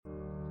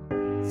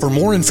For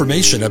more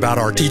information about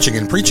our teaching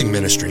and preaching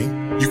ministry,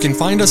 you can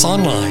find us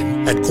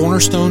online at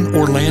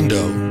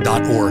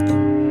cornerstoneorlando.org.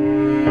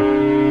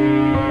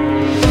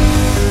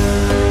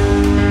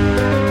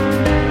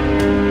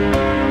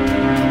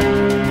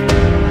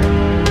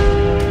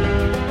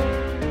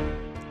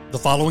 The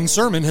following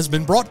sermon has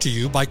been brought to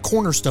you by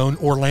Cornerstone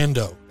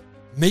Orlando,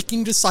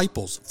 making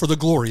disciples for the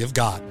glory of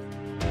God.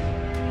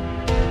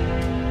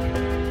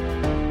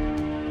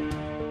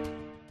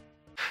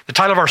 The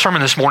title of our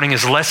sermon this morning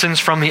is Lessons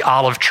from the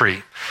Olive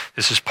Tree.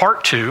 This is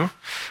part 2,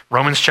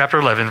 Romans chapter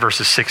 11,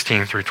 verses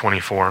 16 through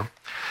 24.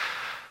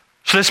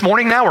 So this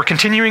morning now we're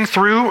continuing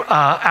through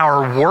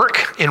our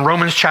work in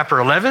Romans chapter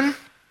 11,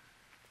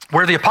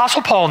 where the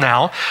Apostle Paul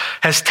now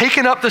has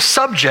taken up the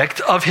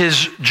subject of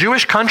his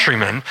Jewish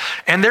countrymen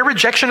and their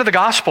rejection of the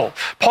gospel.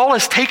 Paul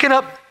has taken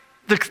up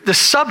the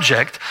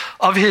subject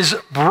of his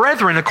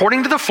brethren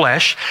according to the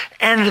flesh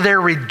and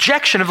their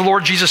rejection of the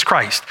Lord Jesus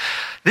Christ.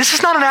 This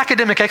is not an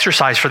academic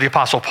exercise for the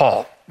Apostle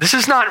Paul. This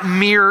is not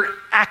mere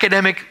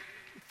academic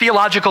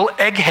theological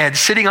eggheads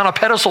sitting on a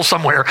pedestal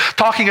somewhere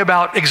talking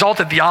about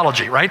exalted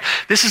theology, right?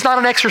 This is not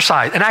an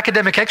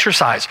academic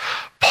exercise.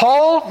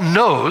 Paul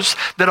knows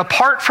that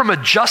apart from a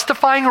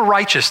justifying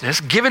righteousness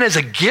given as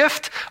a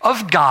gift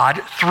of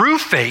God through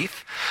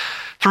faith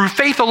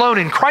alone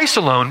in Christ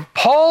alone,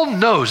 Paul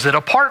knows that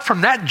apart from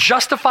that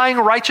justifying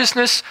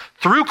righteousness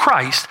through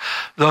Christ,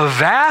 the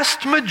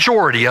vast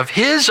majority of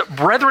his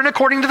brethren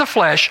according to the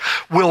flesh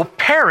will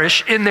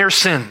perish in their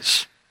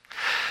sins.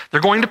 They're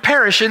going to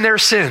perish in their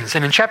sins.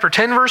 And in chapter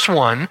 10, verse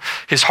 1,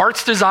 his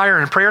heart's desire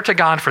and prayer to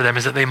God for them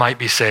is that they might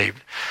be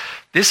saved.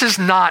 This is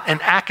not an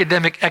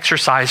academic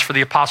exercise for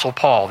the Apostle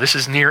Paul. This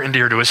is near and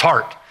dear to his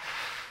heart.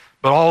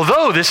 But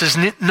although this is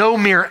no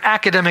mere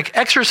academic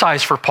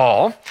exercise for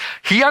Paul,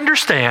 he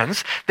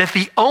understands that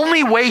the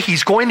only way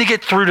he's going to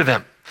get through to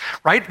them,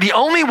 right? The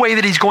only way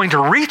that he's going to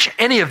reach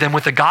any of them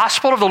with the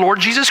gospel of the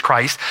Lord Jesus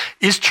Christ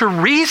is to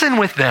reason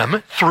with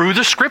them through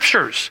the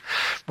scriptures.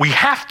 We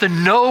have to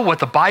know what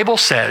the Bible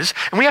says,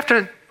 and we have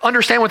to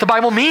understand what the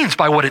Bible means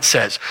by what it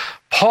says.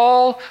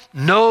 Paul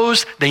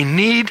knows they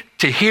need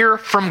to hear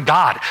from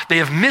God. They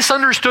have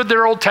misunderstood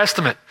their Old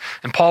Testament,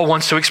 and Paul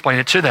wants to explain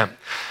it to them.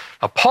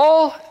 Now,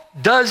 Paul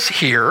does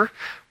here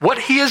what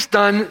he has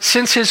done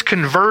since his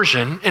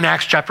conversion in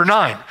Acts chapter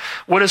 9.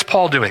 What is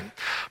Paul doing?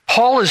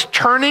 Paul is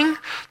turning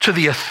to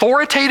the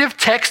authoritative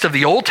text of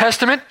the Old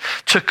Testament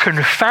to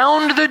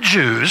confound the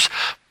Jews,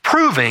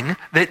 proving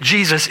that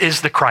Jesus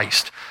is the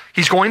Christ.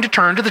 He's going to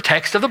turn to the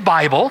text of the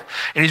Bible,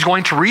 and he's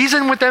going to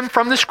reason with them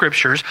from the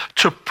scriptures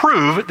to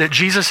prove that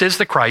Jesus is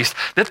the Christ,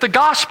 that the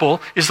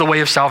gospel is the way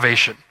of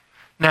salvation.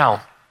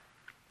 Now,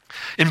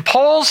 in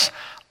Paul's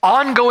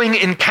ongoing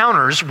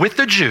encounters with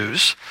the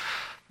Jews,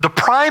 the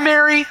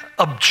primary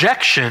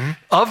objection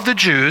of the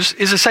Jews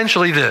is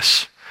essentially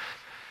this: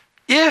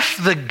 if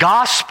the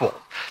gospel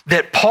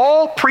that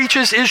Paul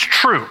preaches is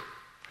true,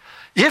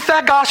 if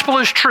that gospel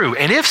is true,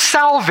 and if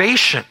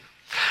salvation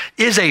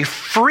is a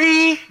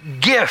free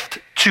gift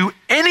to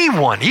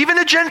anyone, even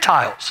the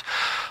Gentiles,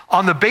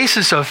 on the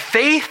basis of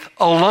faith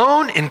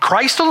alone in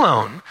Christ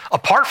alone,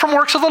 apart from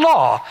works of the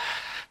law,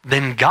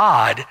 then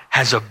God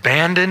has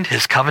abandoned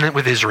his covenant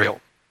with Israel.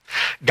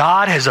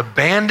 God has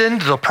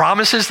abandoned the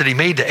promises that he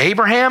made to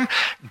Abraham.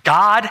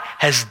 God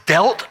has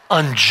dealt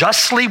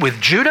unjustly with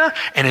Judah,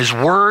 and his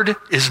word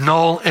is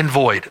null and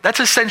void. That's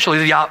essentially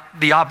the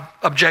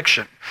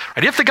objection.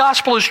 Right? If the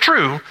gospel is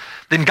true,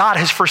 then God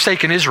has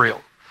forsaken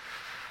Israel.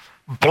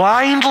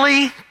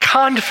 Blindly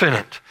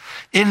confident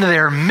in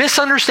their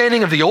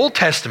misunderstanding of the Old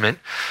Testament,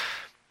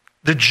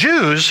 the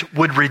Jews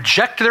would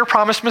reject their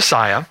promised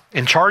Messiah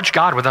and charge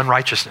God with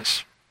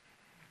unrighteousness.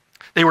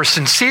 They were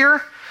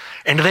sincere,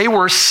 and they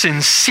were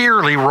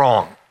sincerely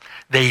wrong.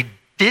 They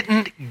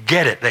didn't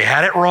get it. They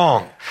had it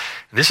wrong.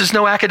 This is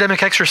no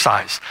academic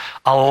exercise.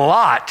 A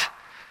lot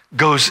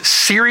goes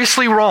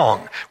seriously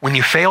wrong when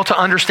you fail to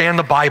understand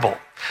the Bible.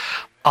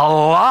 A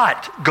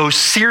lot goes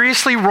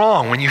seriously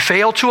wrong when you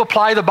fail to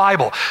apply the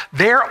Bible.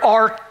 There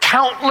are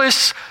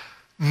countless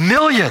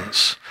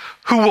millions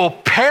who will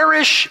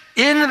perish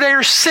in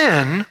their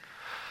sin,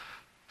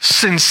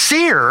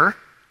 sincere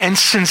and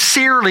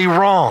sincerely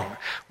wrong.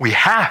 We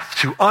have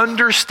to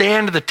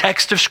understand the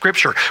text of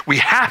Scripture. We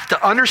have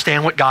to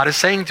understand what God is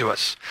saying to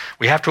us.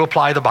 We have to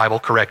apply the Bible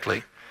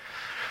correctly.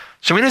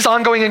 So in his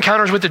ongoing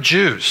encounters with the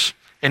Jews,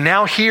 and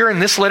now here in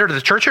this letter to the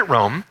church at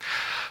Rome,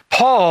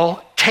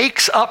 Paul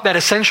takes up that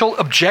essential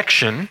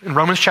objection in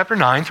Romans chapter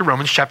 9 through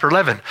Romans chapter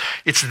 11.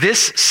 It's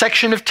this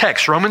section of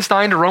text, Romans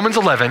 9 to Romans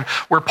 11,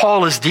 where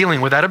Paul is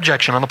dealing with that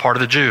objection on the part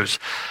of the Jews.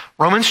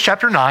 Romans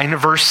chapter 9,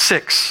 verse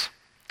 6.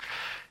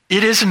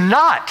 It is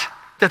not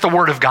that the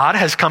word of God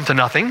has come to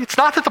nothing. It's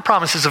not that the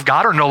promises of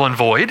God are null and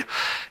void.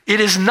 It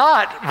is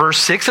not, verse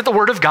 6, that the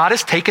word of God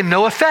has taken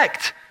no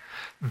effect,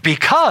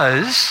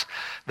 because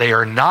they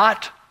are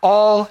not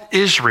all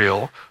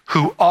Israel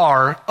who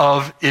are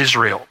of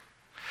Israel.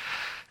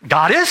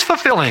 God is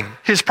fulfilling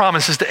his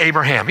promises to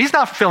Abraham. He's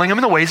not fulfilling them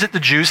in the ways that the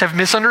Jews have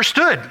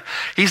misunderstood.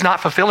 He's not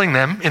fulfilling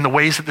them in the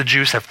ways that the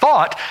Jews have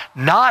thought.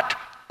 Not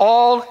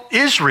all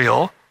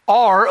Israel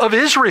are of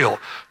Israel,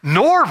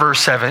 nor, verse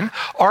 7,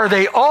 are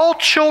they all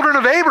children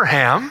of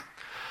Abraham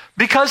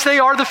because they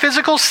are the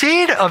physical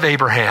seed of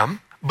Abraham,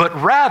 but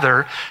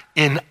rather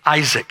in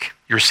Isaac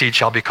your seed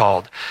shall be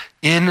called,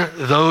 in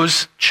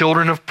those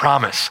children of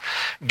promise.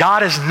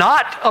 God has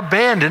not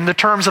abandoned the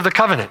terms of the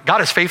covenant.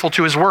 God is faithful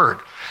to his word.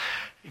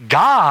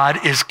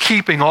 God is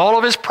keeping all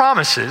of his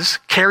promises,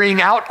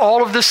 carrying out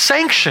all of the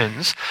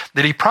sanctions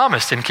that he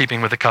promised in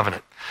keeping with the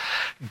covenant.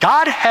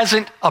 God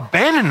hasn't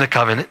abandoned the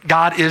covenant.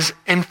 God is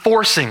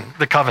enforcing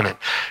the covenant.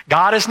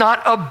 God has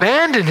not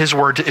abandoned his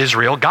word to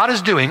Israel. God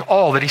is doing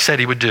all that he said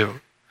he would do.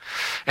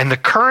 And the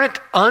current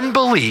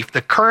unbelief,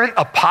 the current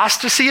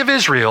apostasy of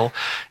Israel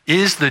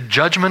is the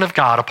judgment of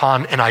God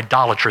upon an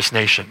idolatrous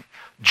nation.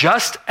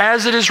 Just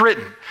as it is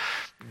written,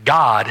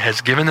 God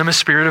has given them a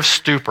spirit of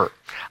stupor,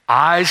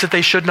 eyes that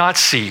they should not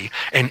see,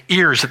 and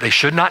ears that they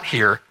should not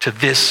hear to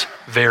this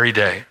very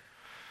day.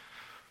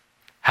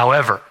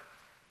 However,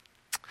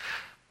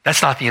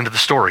 that's not the end of the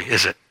story,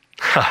 is it?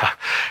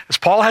 As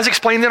Paul has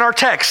explained in our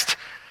text,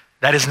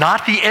 that is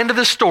not the end of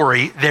the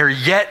story. There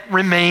yet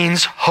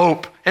remains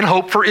hope, and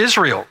hope for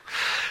Israel.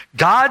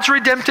 God's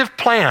redemptive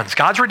plans,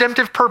 God's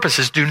redemptive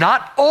purposes do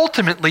not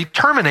ultimately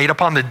terminate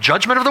upon the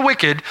judgment of the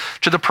wicked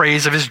to the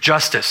praise of his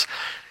justice.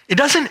 It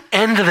doesn't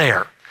end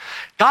there.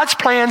 God's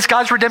plans,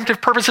 God's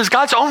redemptive purposes,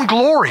 God's own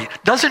glory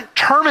doesn't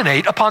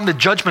terminate upon the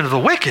judgment of the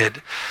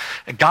wicked.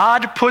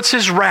 God puts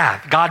his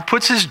wrath, God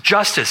puts his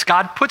justice,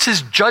 God puts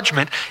his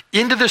judgment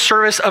into the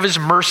service of his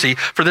mercy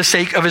for the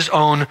sake of his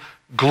own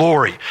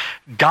glory.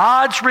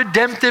 God's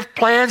redemptive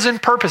plans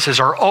and purposes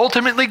are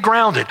ultimately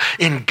grounded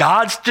in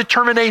God's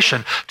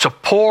determination to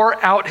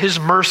pour out his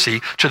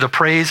mercy to the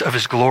praise of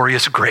his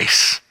glorious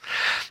grace.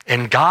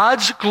 And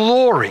God's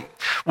glory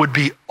would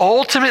be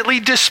ultimately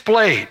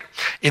displayed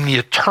in the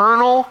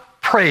eternal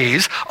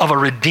praise of a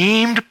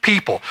redeemed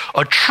people,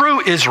 a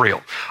true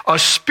Israel, a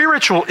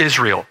spiritual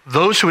Israel,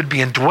 those who would be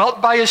indwelt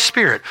by his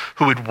Spirit,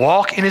 who would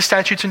walk in his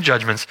statutes and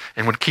judgments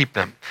and would keep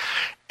them.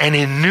 An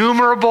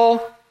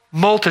innumerable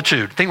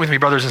multitude, think with me,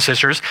 brothers and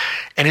sisters,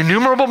 an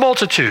innumerable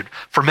multitude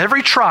from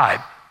every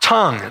tribe,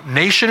 tongue,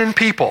 nation, and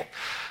people,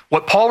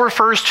 what Paul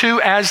refers to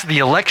as the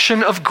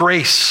election of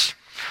grace.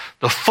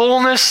 The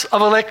fullness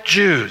of elect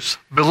Jews,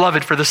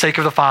 beloved for the sake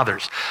of the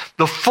fathers.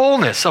 The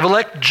fullness of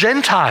elect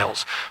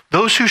Gentiles,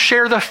 those who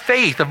share the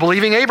faith of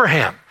believing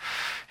Abraham.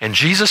 And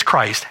Jesus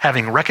Christ,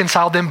 having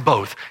reconciled them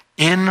both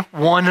in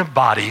one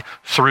body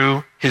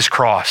through his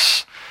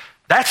cross.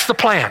 That's the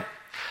plan.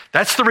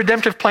 That's the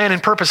redemptive plan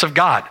and purpose of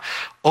God.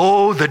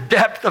 Oh, the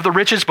depth of the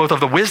riches, both of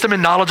the wisdom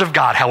and knowledge of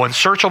God. How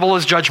unsearchable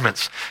his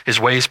judgments, his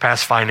ways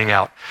past finding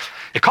out.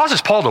 It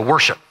causes Paul to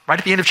worship. Right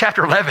at the end of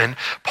chapter 11,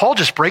 Paul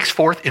just breaks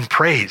forth in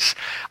praise,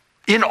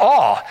 in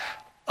awe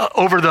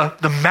over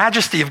the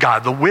majesty of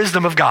God, the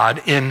wisdom of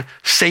God in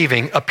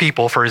saving a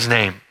people for his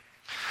name.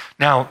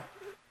 Now,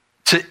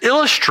 to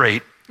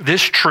illustrate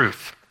this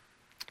truth,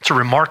 it's a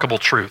remarkable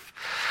truth,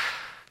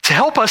 to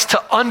help us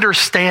to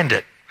understand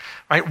it,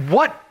 right?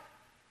 What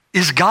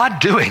is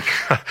God doing?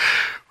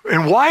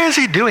 And why is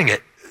he doing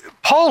it?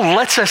 Paul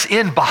lets us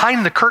in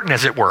behind the curtain,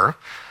 as it were.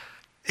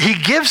 He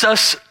gives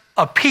us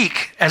a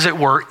peek, as it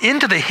were,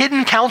 into the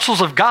hidden counsels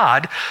of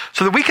God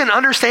so that we can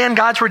understand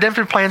God's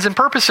redemptive plans and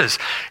purposes.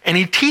 And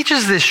he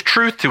teaches this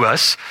truth to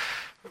us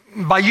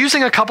by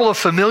using a couple of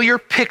familiar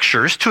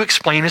pictures to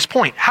explain his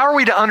point. How are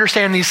we to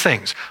understand these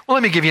things? Well,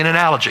 let me give you an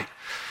analogy.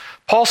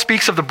 Paul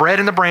speaks of the bread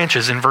and the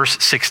branches in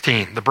verse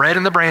 16. The bread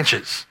and the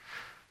branches.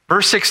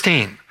 Verse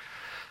 16.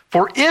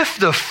 For if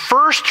the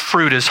first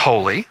fruit is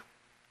holy,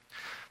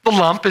 the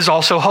lump is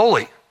also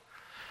holy.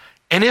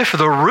 And if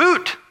the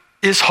root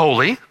is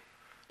holy,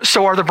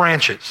 so are the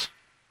branches.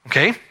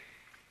 Okay?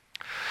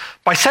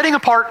 By setting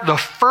apart the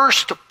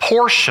first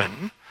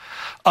portion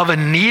of a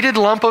kneaded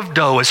lump of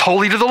dough as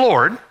holy to the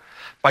Lord,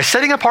 by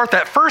setting apart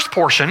that first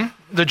portion,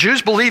 the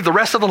Jews believed the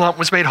rest of the lump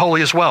was made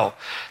holy as well.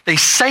 They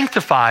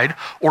sanctified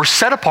or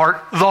set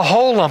apart the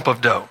whole lump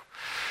of dough.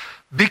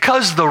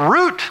 Because the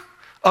root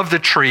of the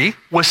tree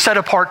was set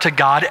apart to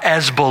God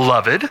as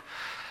beloved,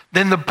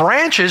 then the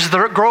branches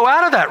that grow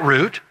out of that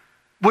root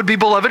would be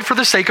beloved for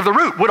the sake of the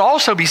root, would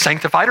also be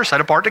sanctified or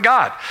set apart to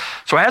God.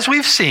 So as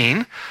we've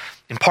seen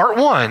in part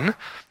 1,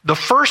 the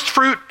first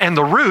fruit and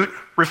the root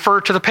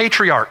refer to the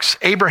patriarchs,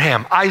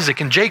 Abraham,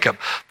 Isaac, and Jacob.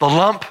 The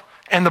lump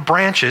and the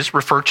branches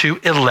refer to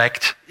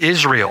elect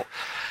Israel.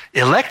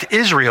 Elect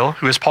Israel,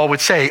 who, as Paul would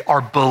say,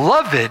 are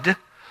beloved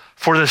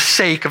for the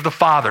sake of the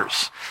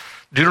fathers.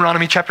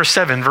 Deuteronomy chapter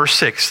 7, verse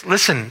 6.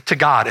 Listen to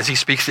God as he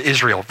speaks to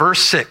Israel.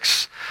 Verse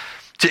 6.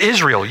 To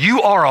Israel,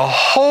 you are a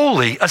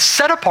holy, a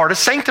set apart, a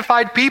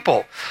sanctified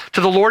people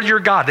to the Lord your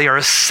God. They are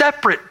a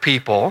separate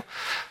people.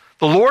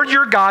 The Lord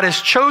your God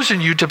has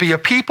chosen you to be a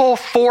people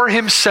for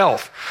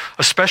himself,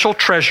 a special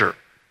treasure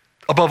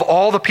above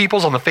all the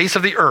peoples on the face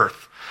of the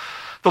earth.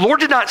 The Lord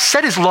did not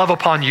set his love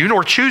upon you,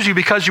 nor choose you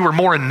because you were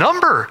more in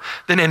number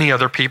than any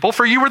other people,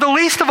 for you were the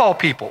least of all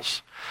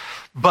peoples.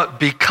 But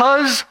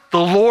because the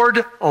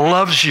Lord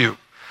loves you,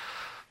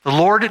 the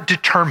Lord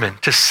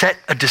determined to set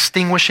a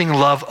distinguishing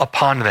love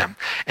upon them.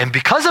 And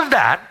because of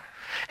that,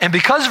 And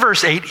because,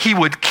 verse 8, he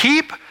would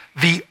keep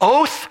the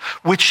oath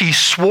which he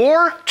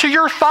swore to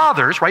your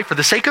fathers, right, for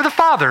the sake of the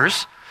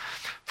fathers,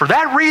 for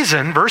that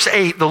reason, verse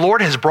 8, the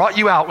Lord has brought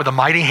you out with a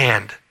mighty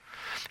hand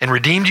and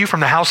redeemed you from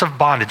the house of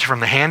bondage, from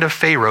the hand of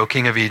Pharaoh,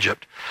 king of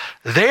Egypt.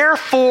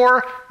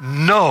 Therefore,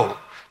 know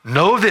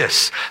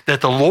this,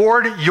 that the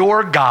Lord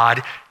your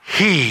God,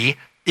 he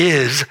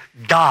is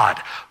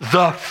God,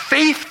 the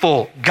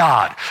faithful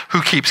God,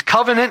 who keeps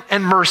covenant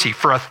and mercy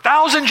for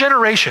 1,000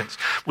 generations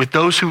with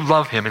those who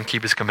love him and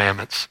keep his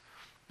commandments.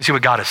 You see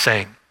what God is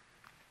saying?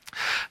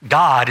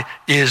 God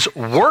is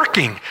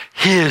working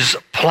his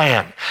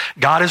plan.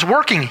 God is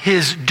working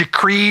his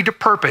decreed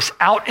purpose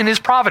out in his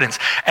providence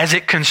as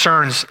it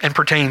concerns and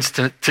pertains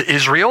to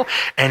Israel,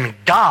 and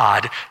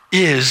God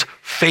is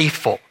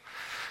faithful.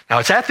 Now,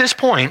 it's at this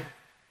point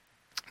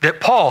that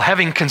Paul,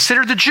 having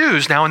considered the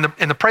Jews now in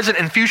the present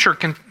and future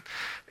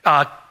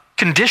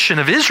condition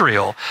of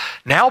Israel,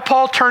 now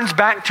Paul turns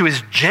back to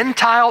his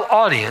Gentile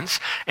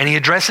audience and he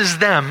addresses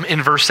them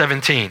in verse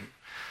 17.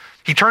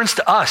 He turns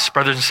to us,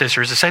 brothers and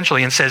sisters,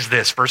 essentially, and says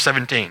this, verse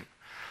 17.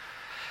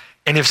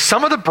 And if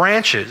some of the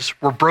branches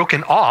were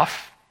broken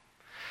off,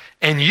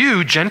 and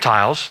you,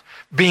 Gentiles,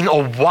 being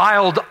a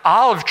wild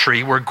olive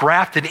tree, were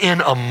grafted in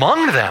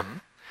among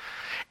them,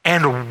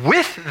 and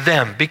with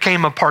them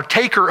became a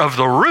partaker of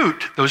the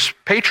root, those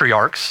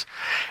patriarchs,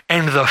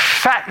 and the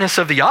fatness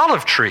of the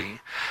olive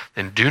tree,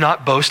 then do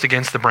not boast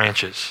against the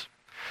branches.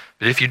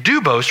 But if you do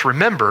boast,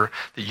 remember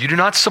that you do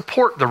not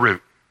support the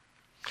root.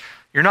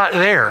 You're not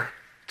there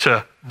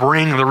to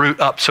bring the root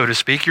up, so to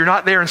speak. You're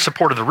not there in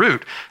support of the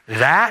root.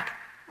 That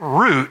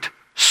root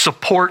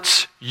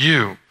supports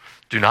you.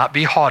 Do not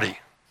be haughty,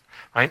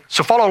 right?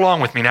 So follow along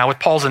with me now with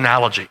Paul's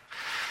analogy.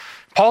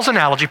 Paul's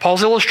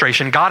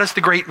illustration, God is the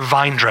great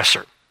vine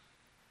dresser,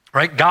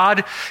 right?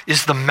 God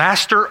is the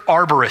master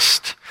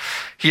arborist.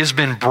 He has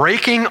been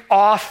breaking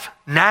off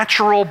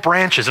natural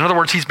branches. In other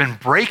words, he's been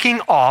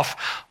breaking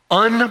off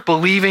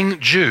unbelieving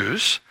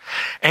Jews,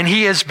 and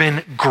he has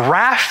been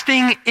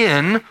grafting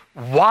in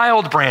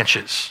wild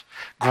branches,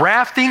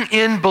 grafting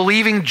in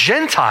believing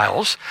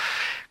Gentiles,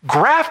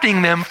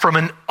 grafting them from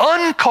an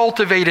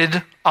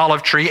uncultivated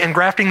olive tree and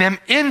grafting them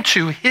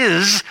into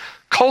his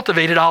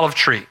cultivated olive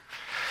tree.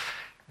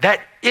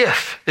 That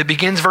if that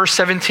begins verse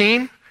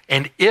 17,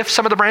 and if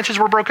some of the branches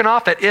were broken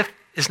off, that if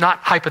is not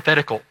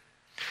hypothetical.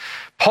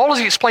 Paul is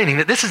explaining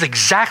that this is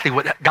exactly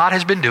what God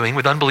has been doing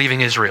with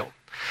unbelieving Israel.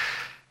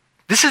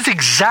 This is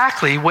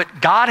exactly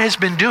what God has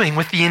been doing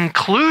with the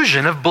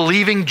inclusion of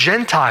believing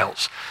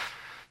Gentiles.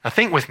 Now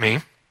think with me.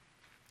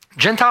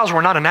 Gentiles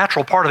were not a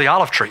natural part of the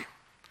olive tree.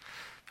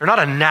 They're not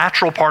a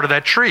natural part of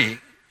that tree.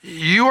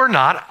 You are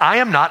not, I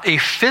am not a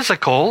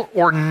physical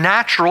or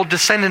natural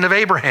descendant of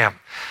Abraham.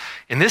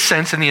 In this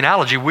sense, in the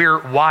analogy, we're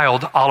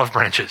wild olive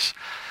branches.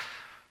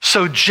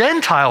 So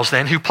Gentiles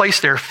then, who place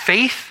their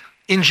faith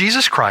in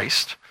Jesus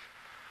Christ,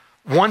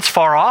 once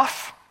far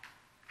off,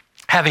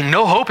 having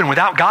no hope and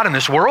without God in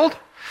this world,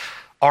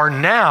 are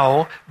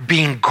now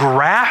being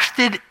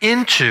grafted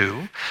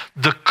into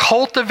the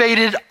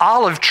cultivated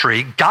olive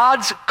tree,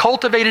 God's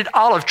cultivated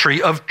olive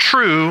tree of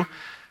true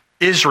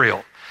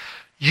Israel.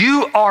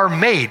 You are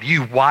made,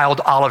 you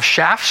wild olive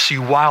shafts,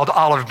 you wild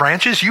olive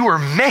branches, you are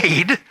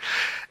made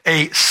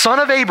a son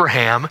of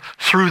Abraham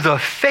through the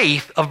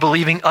faith of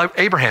believing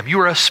Abraham. You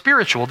are a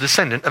spiritual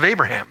descendant of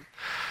Abraham.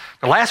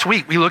 Now, last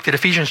week, we looked at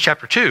Ephesians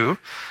chapter 2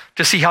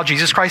 to see how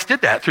Jesus Christ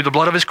did that through the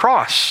blood of his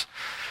cross.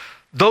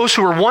 Those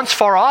who were once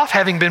far off,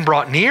 having been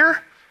brought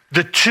near,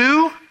 the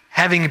two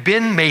having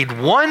been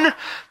made one,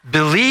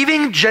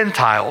 believing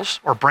Gentiles,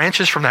 or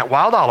branches from that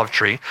wild olive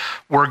tree,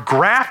 were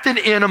grafted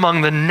in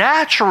among the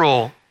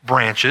natural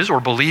branches, or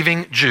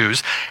believing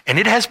Jews, and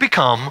it has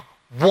become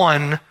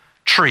one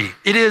tree.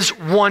 It is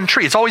one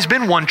tree. It's always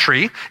been one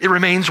tree. It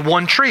remains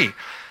one tree.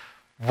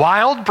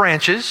 Wild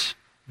branches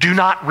do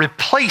not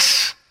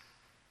replace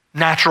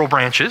natural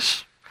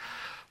branches.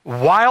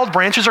 Wild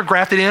branches are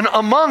grafted in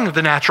among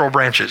the natural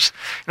branches.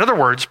 In other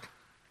words,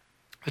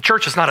 the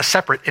church is not a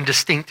separate and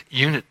distinct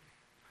unit,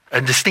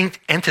 a distinct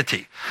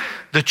entity.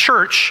 The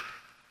church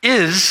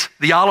is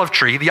the olive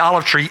tree. The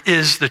olive tree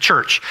is the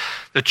church.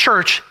 The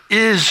church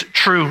is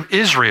true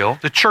Israel.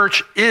 The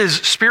church is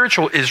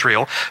spiritual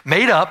Israel,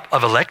 made up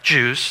of elect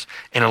Jews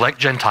and elect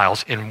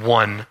Gentiles in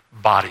one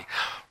body,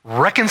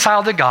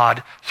 reconciled to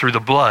God through the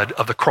blood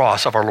of the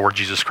cross of our Lord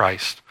Jesus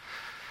Christ.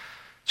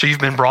 So you've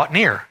been brought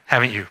near,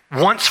 haven't you?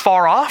 Once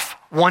far off,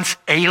 once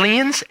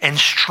aliens and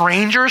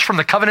strangers from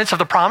the covenants of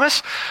the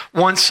promise,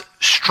 once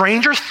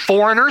strangers,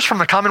 foreigners from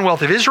the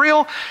commonwealth of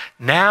Israel,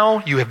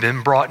 now you have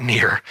been brought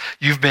near.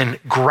 You've been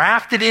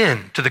grafted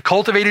in to the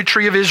cultivated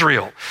tree of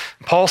Israel.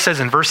 Paul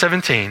says in verse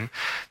 17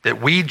 that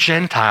we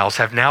Gentiles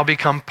have now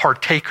become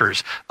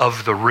partakers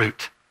of the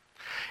root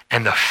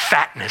and the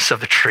fatness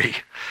of the tree.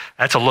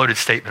 That's a loaded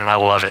statement, and I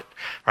love it,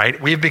 right?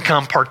 We've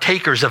become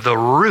partakers of the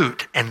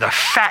root and the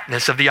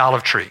fatness of the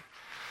olive tree.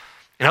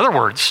 In other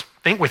words,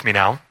 think with me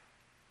now,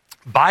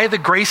 by the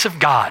grace of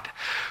God,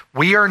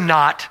 we are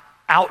not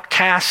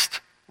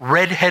outcast,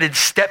 red-headed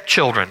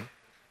stepchildren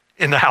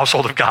in the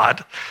household of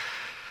God.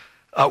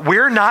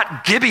 We're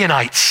not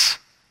Gibeonites.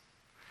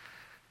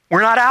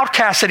 We're not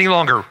outcasts any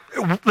longer.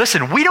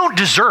 Listen, we don't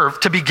deserve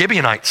to be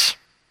Gibeonites.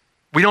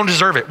 We don't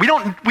deserve it. We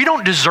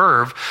don't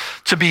deserve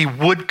to be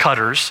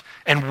woodcutters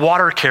and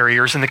water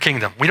carriers in the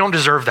kingdom. We don't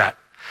deserve that.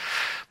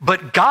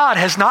 But God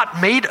has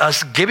not made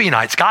us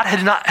Gibeonites. God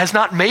has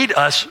not made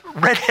us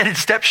redheaded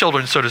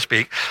stepchildren, so to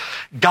speak.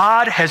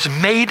 God has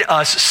made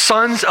us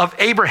sons of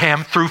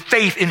Abraham through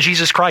faith in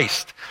Jesus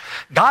Christ.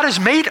 God has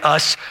made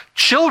us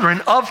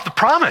children of the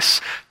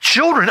promise,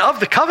 children of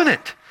the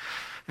covenant.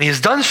 And he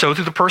has done so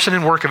through the person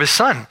and work of his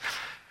Son.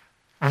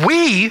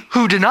 We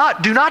who do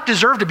not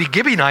deserve to be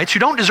Gibeonites, who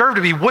don't deserve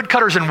to be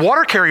woodcutters and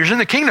water carriers in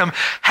the kingdom,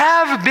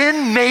 have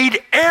been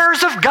made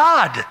heirs of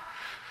God.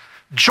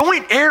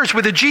 Joint heirs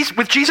with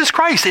Jesus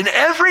Christ in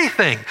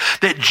everything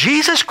that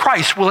Jesus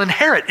Christ will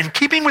inherit in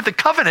keeping with the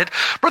covenant.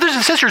 Brothers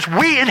and sisters,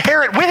 we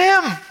inherit with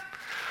him.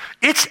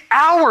 It's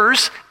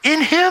ours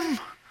in him.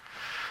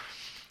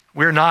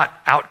 We're not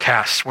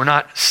outcasts. We're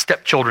not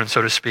stepchildren,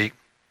 so to speak.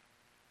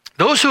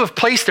 Those who have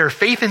placed their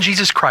faith in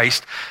Jesus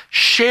Christ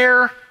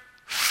share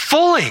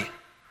fully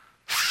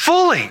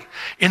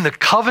in the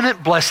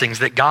covenant blessings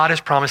that God has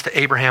promised to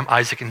Abraham,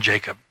 Isaac, and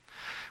Jacob.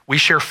 We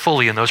share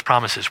fully in those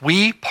promises.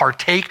 We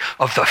partake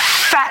of the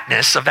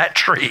fatness of that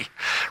tree,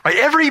 right?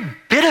 Every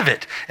bit of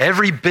it,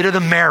 every bit of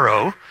the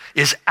marrow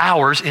is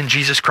ours in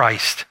Jesus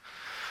Christ.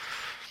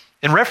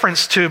 In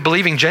reference to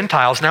believing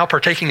Gentiles now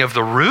partaking of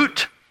the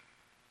root,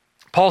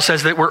 Paul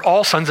says that we're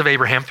all sons of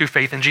Abraham through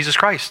faith in Jesus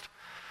Christ.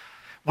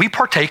 We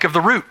partake of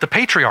the root, the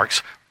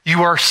patriarchs.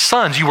 You are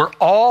sons. You are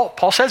all,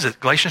 Paul says it,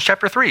 Galatians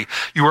chapter 3.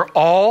 You are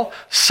all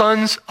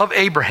sons of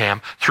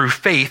Abraham through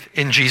faith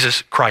in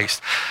Jesus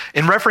Christ.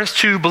 In reference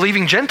to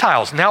believing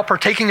Gentiles, now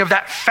partaking of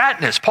that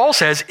fatness, Paul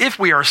says, if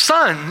we are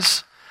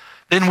sons,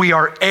 then we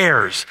are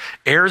heirs,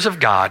 heirs of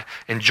God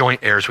and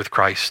joint heirs with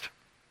Christ.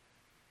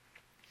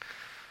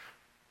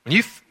 When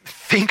you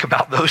think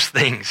about those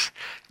things,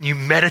 you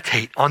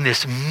meditate on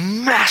this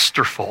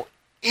masterful,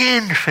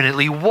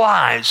 infinitely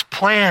wise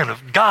plan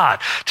of God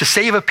to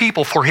save a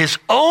people for his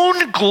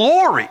own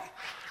glory,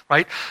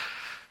 right?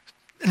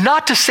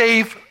 Not to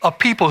save a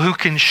people who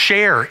can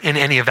share in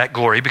any of that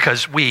glory,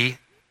 because we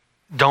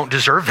don't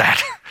deserve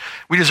that.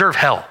 We deserve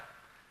hell.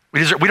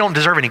 We don't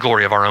deserve any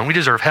glory of our own. We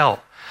deserve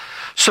hell.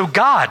 So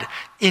God,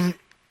 in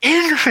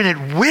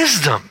infinite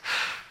wisdom,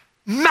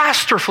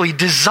 masterfully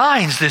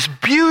designs this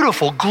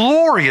beautiful,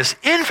 glorious,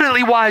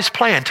 infinitely wise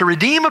plan to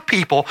redeem a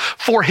people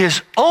for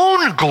his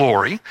own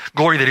glory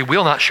that he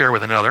will not share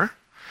with another,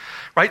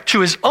 right? To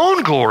his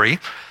own glory,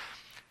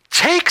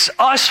 takes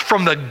us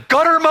from the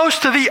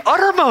guttermost to the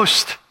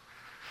uttermost,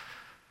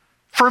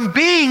 from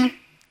being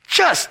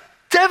just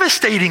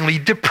devastatingly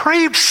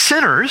depraved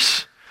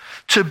sinners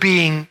to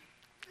being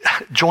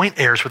joint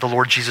heirs with the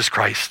Lord Jesus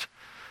Christ,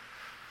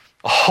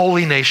 a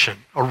holy nation,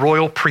 a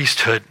royal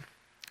priesthood.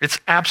 It's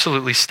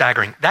absolutely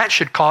staggering. That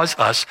should cause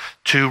us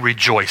to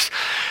rejoice.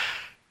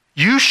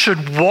 You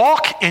should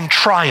walk in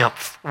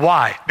triumph.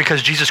 Why?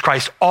 Because Jesus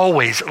Christ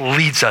always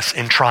leads us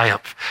in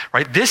triumph,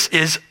 right? This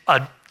is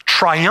a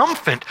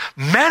triumphant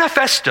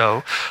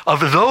manifesto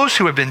of those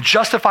who have been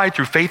justified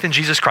through faith in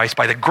Jesus Christ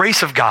by the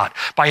grace of God,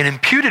 by an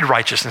imputed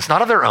righteousness,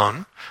 not of their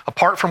own,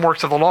 apart from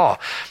works of the law.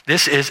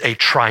 This is a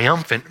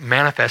triumphant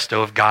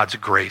manifesto of God's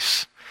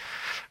grace.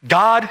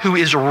 God, who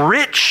is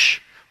rich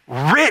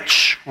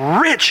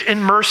in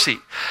mercy,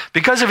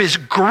 because of his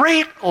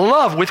great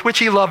love with which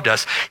he loved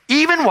us,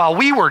 even while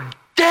we were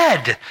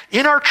dead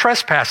in our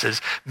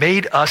trespasses,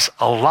 made us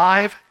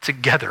alive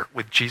together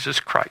with Jesus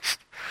Christ.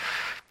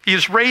 He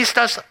has raised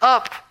us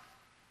up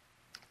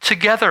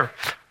together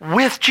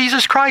with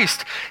Jesus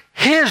Christ.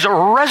 His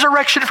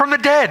resurrection from the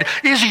dead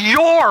is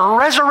your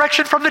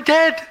resurrection from the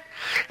dead.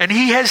 And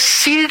he has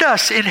seated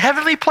us in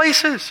heavenly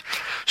places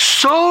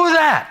so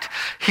that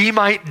he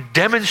might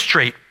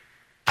demonstrate,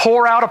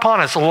 pour out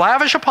upon us,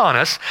 lavish upon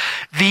us,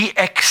 the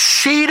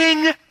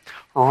exceeding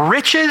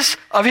riches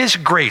of his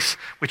grace,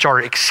 which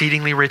are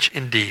exceedingly rich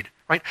indeed.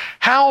 Right?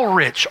 How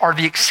rich are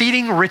the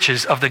exceeding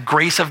riches of the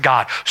grace of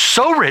God?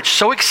 So rich,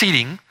 so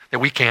exceeding, that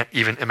we can't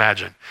even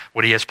imagine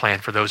what he has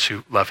planned for those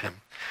who love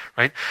him.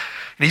 Right?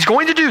 And he's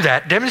going to do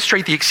that,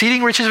 demonstrate the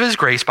exceeding riches of his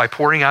grace by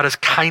pouring out his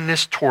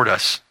kindness toward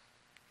us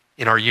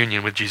in our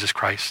union with Jesus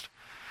Christ.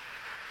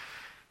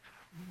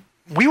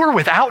 We were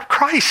without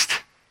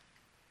Christ.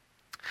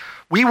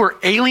 We were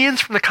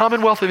aliens from the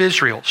commonwealth of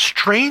Israel,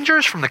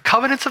 strangers from the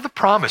covenants of the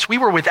promise. We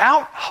were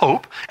without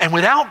hope and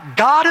without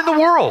God in the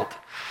world.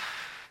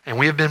 And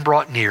we have been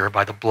brought near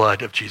by the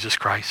blood of Jesus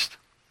Christ,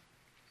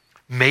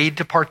 made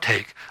to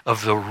partake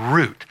of the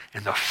root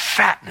and the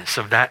fatness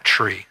of that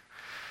tree.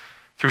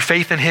 Through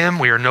faith in him,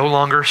 we are no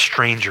longer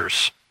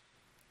strangers,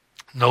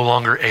 no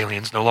longer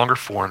aliens, no longer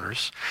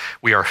foreigners.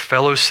 We are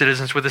fellow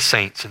citizens with the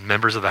saints and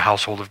members of the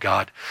household of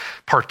God,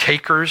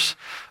 partakers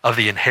of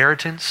the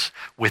inheritance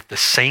with the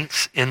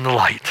saints in the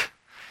light.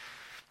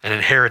 An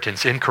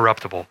inheritance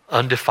incorruptible,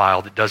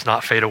 undefiled, that does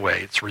not fade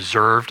away. It's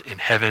reserved in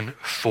heaven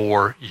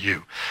for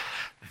you.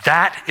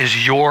 That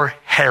is your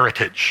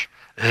heritage.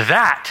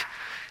 That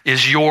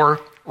is your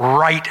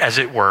right, as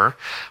it were.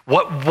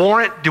 What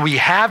warrant do we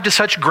have to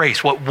such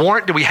grace? What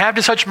warrant do we have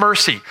to such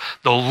mercy?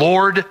 The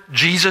Lord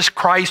Jesus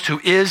Christ, who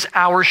is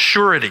our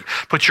surety.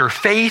 Put your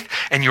faith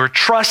and your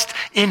trust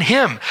in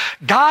him.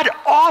 God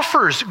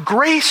offers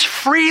grace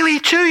freely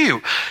to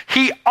you.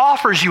 He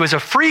offers you as a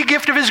free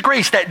gift of his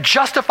grace that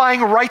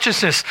justifying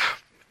righteousness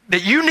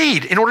that you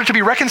need in order to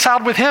be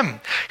reconciled with him.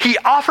 He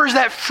offers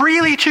that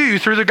freely to you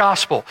through the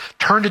gospel.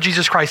 Turn to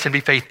Jesus Christ and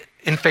be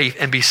in faith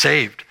and be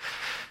saved.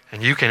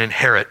 And you can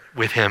inherit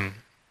with him.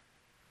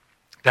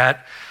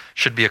 That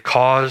should be a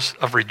cause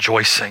of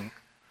rejoicing.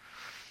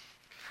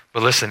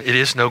 But listen, it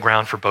is no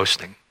ground for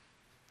boasting.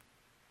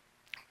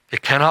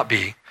 It cannot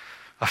be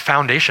a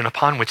foundation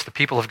upon which the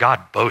people of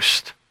God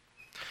boast.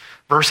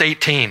 Verse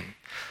 18,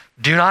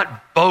 do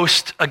not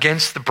boast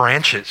against the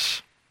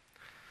branches.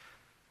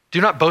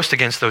 Do not boast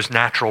against those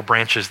natural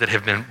branches that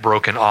have been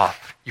broken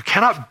off. You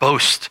cannot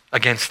boast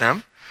against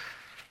them.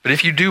 But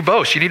if you do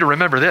boast, you need to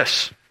remember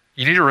this.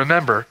 You need to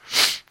remember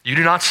you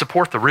do not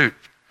support the root.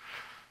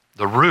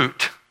 The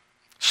root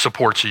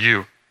supports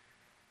you.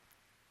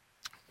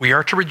 We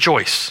are to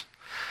rejoice,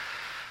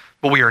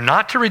 but we are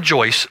not to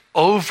rejoice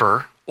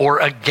over or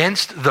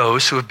against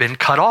those who have been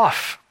cut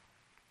off.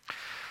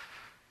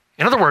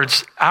 In other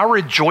words, our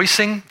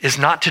rejoicing is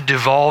not to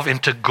devolve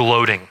into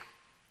gloating.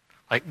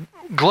 Like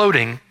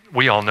gloating,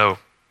 we all know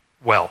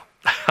well.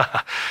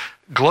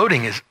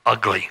 Gloating is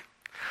ugly.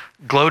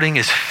 Gloating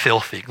is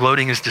filthy.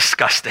 Gloating is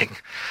disgusting.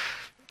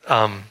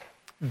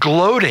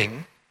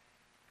 Gloating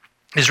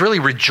is really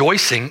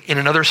rejoicing in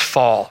another's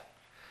fall,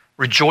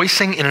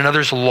 rejoicing in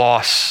another's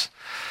loss.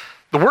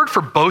 The word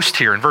for boast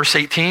here in verse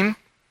 18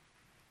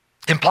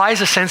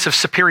 implies a sense of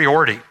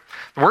superiority.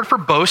 The word for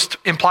boast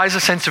implies a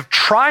sense of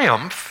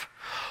triumph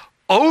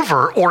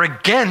over or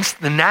against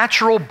the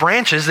natural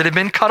branches that have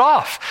been cut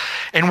off.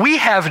 And we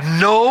have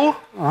no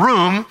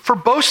room for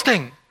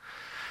boasting.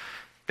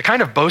 The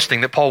kind of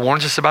boasting that Paul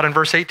warns us about in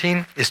verse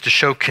 18 is to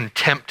show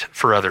contempt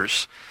for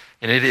others.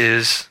 And it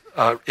is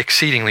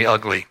exceedingly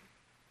ugly.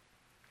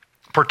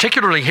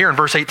 Particularly here in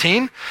verse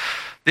 18,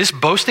 this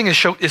boasting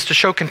is to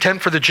show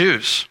contempt for the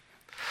Jews.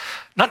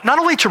 Not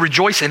only to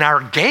rejoice in our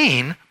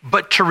gain,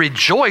 but to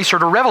rejoice or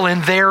to revel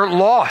in their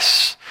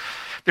loss.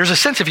 There's a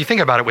sense, if you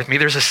think about it with me,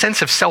 there's a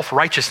sense of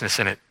self-righteousness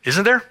in it,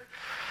 isn't there?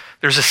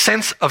 There's a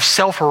sense of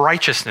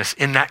self-righteousness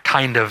in that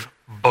kind of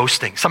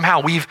boasting.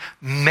 Somehow we've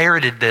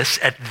merited this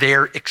at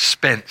their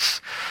expense.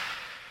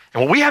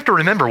 And what we have to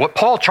remember, what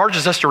Paul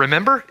charges us to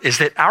remember, is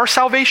that our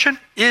salvation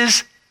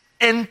is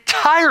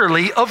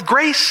entirely of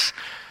grace.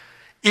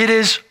 It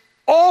is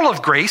all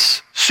of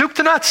grace, soup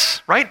to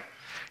nuts, right?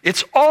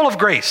 It's all of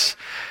grace.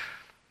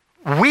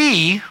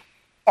 We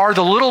are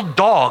the little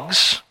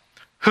dogs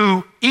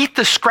who eat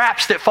the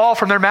scraps that fall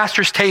from their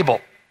master's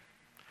table,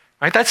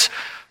 right? That's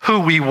who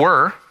we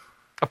were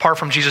apart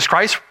from Jesus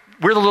Christ.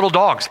 We're the little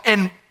dogs.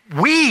 And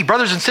we,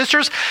 brothers and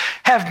sisters,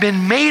 have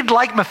been made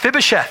like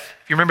Mephibosheth.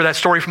 If you remember that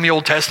story from the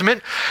Old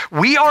Testament,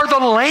 we are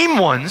the lame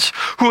ones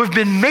who have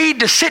been made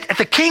to sit at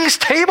the king's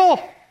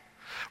table.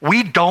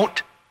 We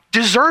don't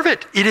deserve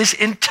it. It is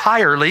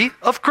entirely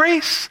of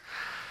grace.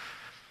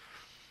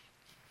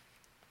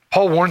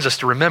 Paul warns us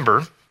to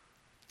remember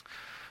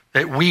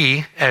that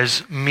we,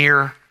 as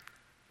mere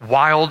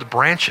wild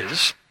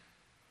branches,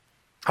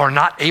 are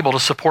not able to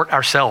support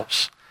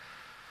ourselves.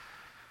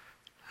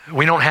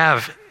 We don't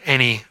have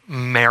any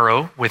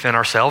marrow within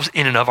ourselves,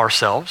 in and of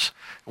ourselves.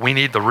 We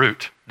need the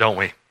root, don't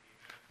we?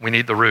 We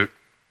need the root.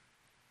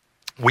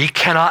 We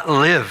cannot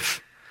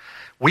live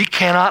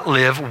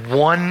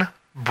one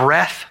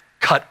breath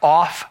cut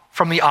off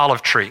from the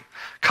olive tree,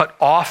 cut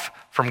off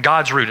from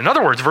God's root. In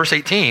other words, verse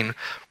 18,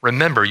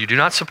 remember, you do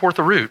not support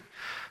the root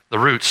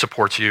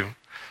supports you.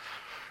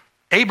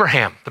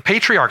 Abraham, the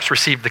patriarchs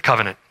received the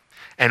covenant,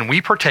 and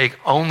we partake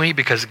only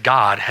because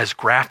God has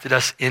grafted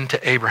us into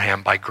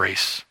Abraham by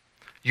grace.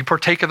 You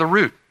partake of the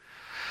root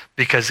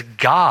because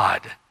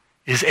God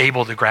is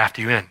able to graft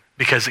you in,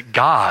 because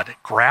God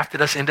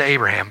grafted us into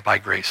Abraham by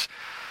grace.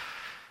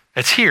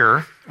 It's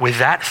here with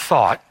that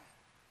thought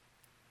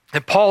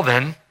that Paul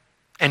then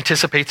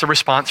anticipates a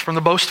response from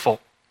the boastful,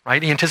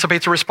 right? He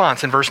anticipates a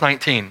response in verse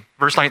 19.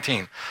 Verse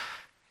 19,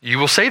 you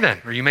will say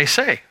then, or you may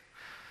say,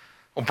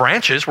 well,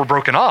 branches were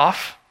broken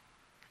off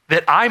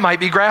that I might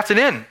be grafted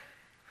in.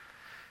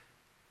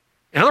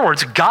 In other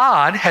words,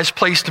 God has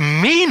placed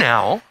me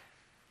now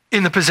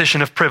in the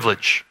position of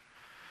privilege.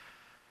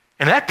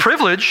 And that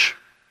privilege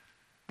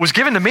was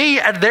given to me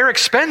at their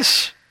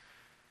expense.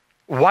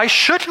 Why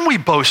shouldn't we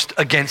boast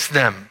against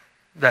them?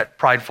 That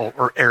prideful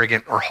or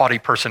arrogant or haughty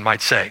person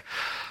might say.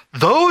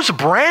 Those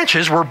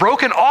branches were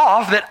broken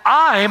off that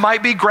I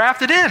might be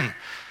grafted in.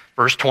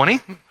 Verse 20,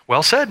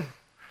 well said.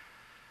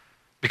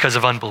 Because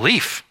of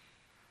unbelief.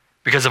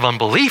 Because of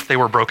unbelief, they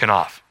were broken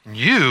off.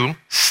 You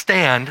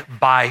stand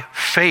by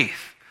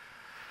faith.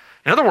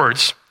 In other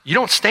words, you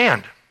don't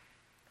stand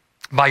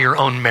by your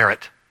own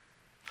merit.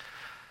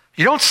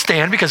 You don't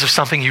stand because of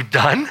something you've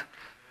done.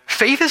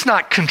 Faith is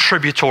not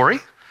contributory.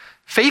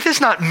 Faith is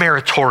not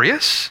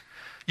meritorious.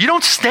 You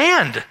don't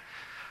stand.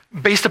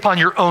 based upon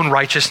your own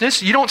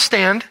righteousness. You don't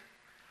stand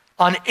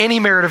on any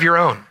merit of your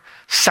own.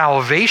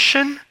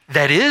 Salvation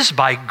that is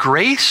by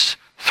grace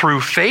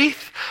through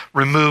faith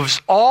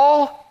removes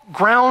all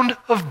ground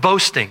of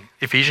boasting.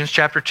 Ephesians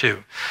chapter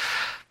 2.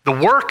 The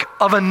work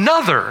of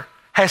another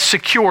has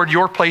secured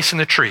your place in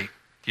the tree.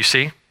 You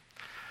see?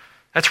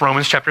 That's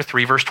Romans chapter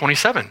 3, verse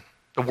 27.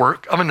 The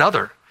work of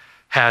another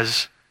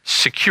has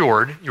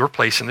secured your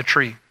place in the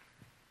tree.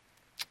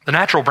 The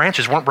natural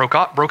branches weren't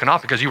broken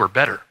off because you were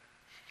better.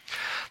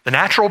 The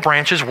natural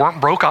branches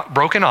weren't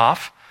broken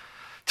off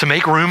to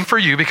make room for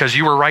you because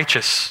you were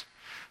righteous,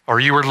 or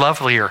you were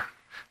lovelier,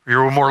 or you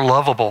were more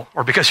lovable,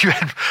 or because you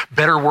had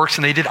better works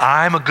than they did.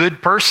 I'm a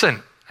good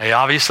person. They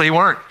obviously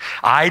weren't.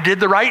 I did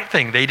the right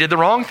thing. They did the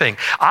wrong thing.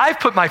 I've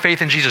put my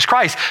faith in Jesus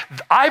Christ.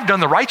 I've done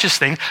the righteous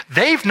thing.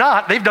 They've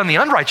not. They've done the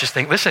unrighteous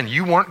thing. Listen,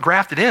 you weren't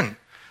grafted in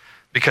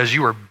because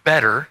you were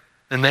better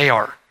than they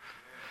are.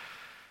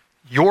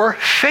 Your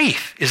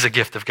faith is a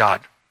gift of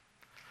God.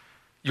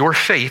 Your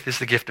faith is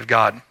the gift of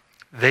God.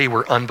 They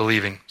were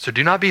unbelieving. So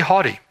do not be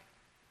haughty.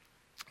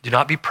 Do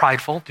not be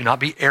prideful. Do not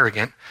be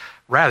arrogant.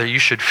 Rather, you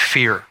should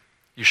fear.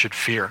 You should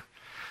fear.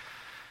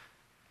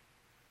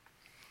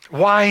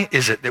 Why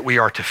is it that we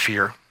are to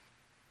fear?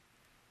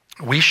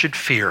 We should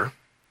fear.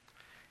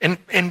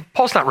 And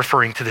Paul's not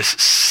referring to this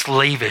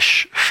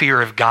slavish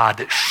fear of God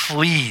that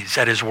flees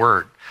at his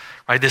word,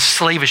 right? This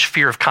slavish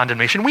fear of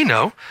condemnation. We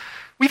know.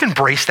 We've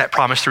embraced that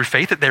promise through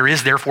faith that there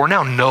is therefore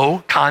now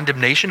no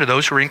condemnation to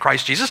those who are in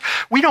Christ Jesus.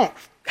 We don't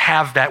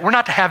have that. We're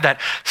not to have that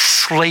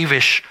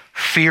slavish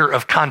fear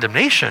of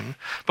condemnation.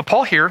 But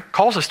Paul here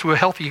calls us to a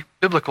healthy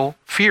biblical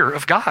fear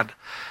of God.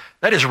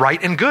 That is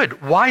right and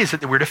good. Why is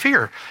it that we're to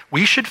fear?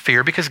 We should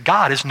fear because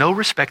God is no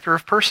respecter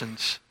of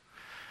persons.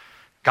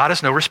 God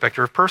is no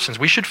respecter of persons.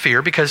 We should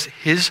fear because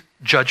his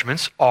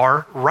judgments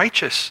are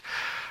righteous.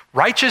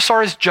 Righteous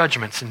are his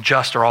judgments and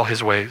just are all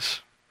his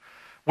ways.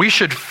 We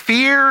should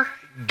fear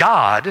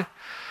God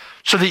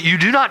so that you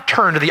do not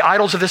turn to the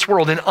idols of this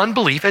world in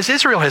unbelief as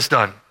Israel has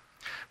done.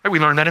 Right? We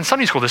learned that in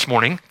Sunday school this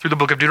morning through the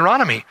book of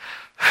Deuteronomy.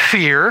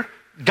 Fear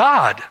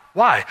God.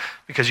 Why?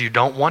 Because you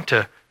don't want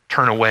to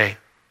turn away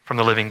from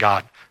the living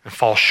God and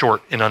fall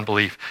short in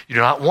unbelief. You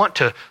do not want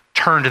to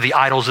turn to the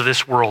idols of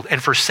this world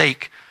and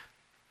forsake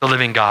the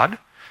living God.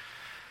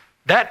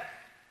 That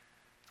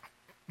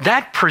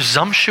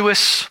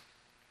presumptuous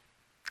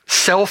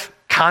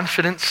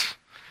self-confidence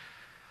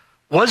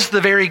was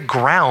the very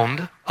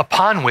ground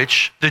upon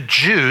which the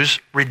Jews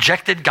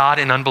rejected God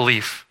in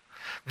unbelief.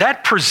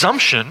 That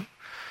presumption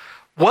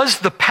was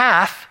the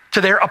path to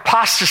their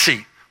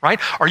apostasy. Right?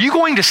 Are you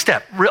going to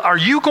step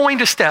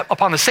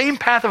upon the same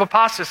path of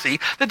apostasy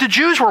that the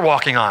Jews were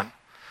walking on?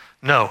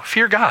 No,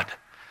 fear God.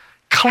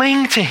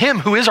 Cling to him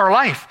who is our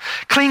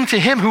life. Cling to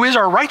him who is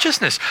our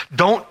righteousness.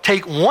 Don't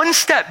take one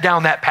step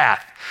down that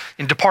path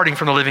in departing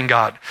from the living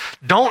God.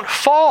 Don't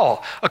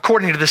fall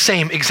according to the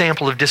same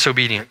example of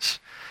disobedience.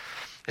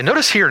 And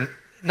notice here,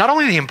 not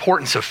only the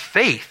importance of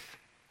faith,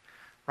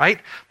 right?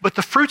 But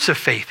the fruits of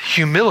faith,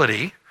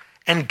 humility,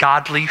 and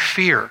godly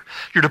fear.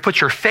 You're to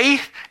put your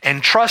faith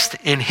and trust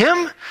in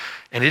him,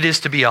 and it is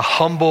to be a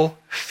humble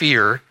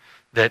fear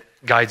that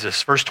guides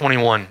us. Verse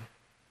 21,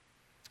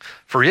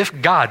 for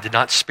if God did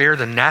not spare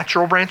the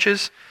natural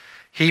branches,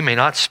 he may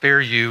not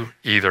spare you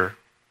either.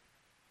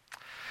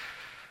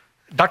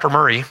 Dr.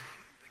 Murray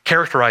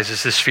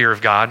characterizes this fear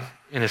of God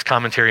in his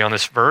commentary on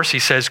this verse. He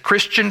says,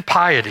 Christian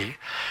piety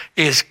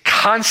is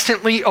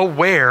constantly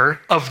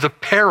aware of the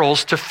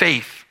perils to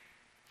faith.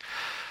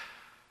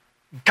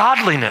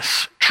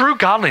 Godliness, true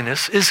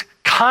godliness, is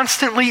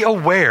constantly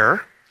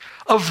aware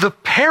of the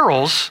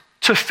perils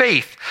to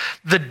faith,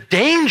 the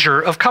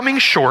danger of coming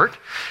short,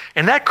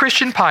 and that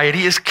Christian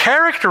piety is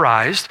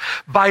characterized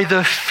by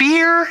the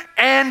fear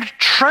and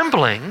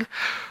trembling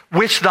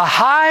which the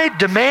high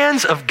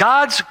demands of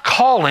God's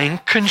calling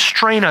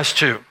constrain us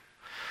to.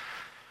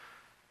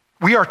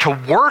 We are to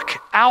work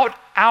out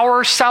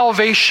our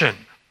salvation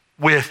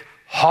with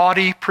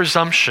haughty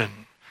presumption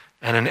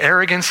and an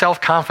arrogant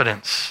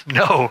self-confidence.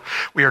 No,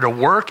 we are to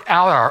work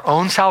out our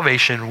own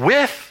salvation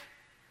with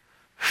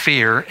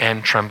fear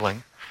and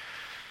trembling.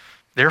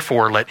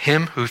 Therefore, let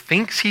him who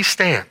thinks he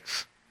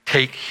stands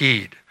take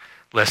heed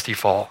lest he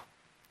fall.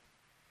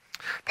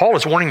 Paul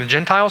is warning the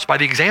Gentiles by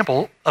the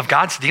example of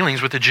God's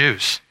dealings with the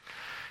Jews.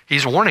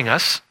 He's warning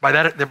us by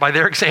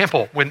their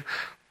example. When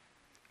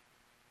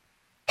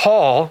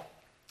Paul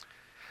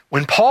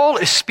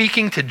is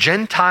speaking to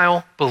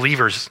Gentile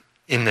believers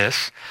in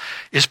this,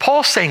 is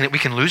Paul saying that we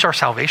can lose our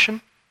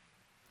salvation?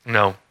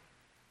 No.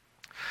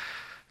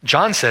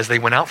 John says they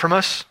went out from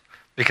us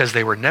because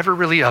they were never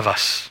really of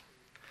us.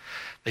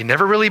 They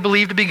never really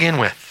believed to begin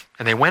with,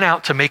 and they went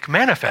out to make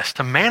manifest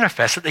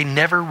that they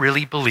never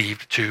really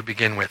believed to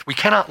begin with. We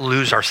cannot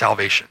lose our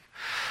salvation.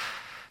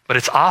 But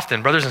it's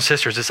often, brothers and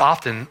sisters, it's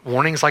often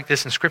warnings like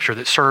this in Scripture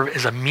that serve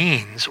as a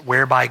means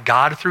whereby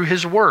God, through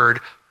his word,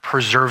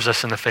 preserves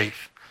us in the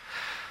faith.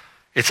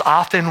 It's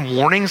often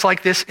warnings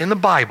like this in the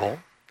Bible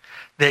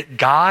that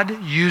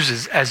God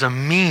uses as a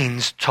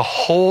means to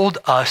hold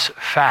us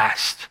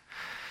fast.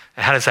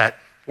 And how does that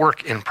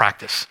work in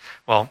practice?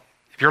 Well,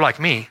 if you're like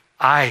me,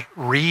 I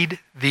read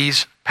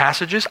these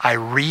passages, I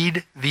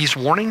read these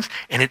warnings,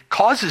 and it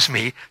causes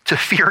me to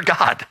fear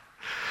God.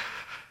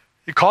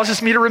 It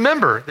causes me to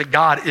remember that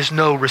God is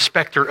no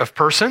respecter of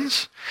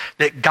persons,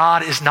 that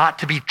God is not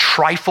to be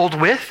trifled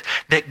with,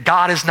 that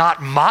God is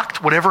not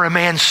mocked. Whatever a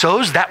man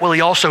sows, that will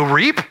he also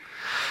reap.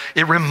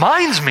 It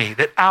reminds me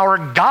that our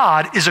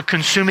God is a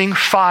consuming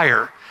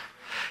fire,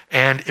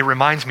 and it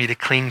reminds me to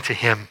cling to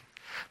him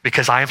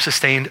because I am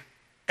sustained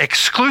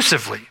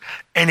exclusively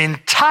and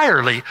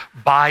entirely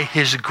by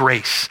his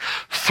grace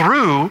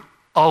through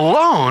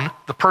alone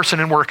the person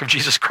and work of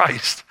Jesus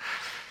Christ.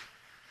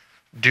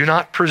 Do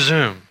not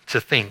presume to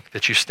think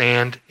that you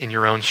stand in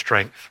your own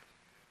strength.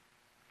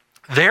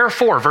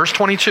 Therefore, verse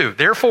 22,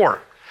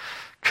 therefore,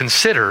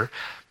 consider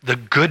the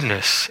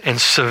goodness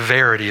and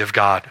severity of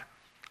God.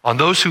 On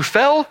those who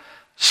fell,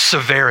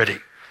 severity.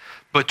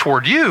 But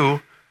toward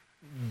you,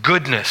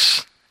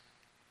 goodness.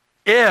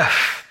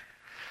 If,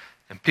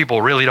 and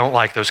people really don't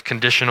like those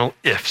conditional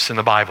ifs in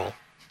the Bible,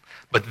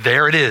 but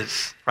there it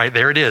is, right?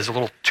 There it is, a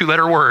little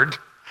two-letter word.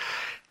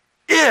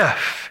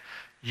 If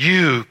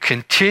you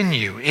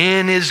continue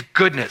in his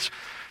goodness.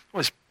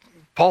 Was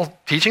Paul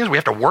teaching us we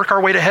have to work our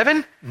way to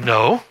heaven?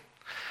 No,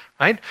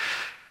 right?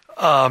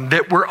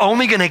 That we're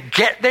only going to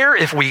get there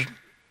if we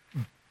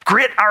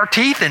grit our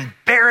teeth and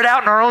bear it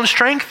out in our own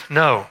strength?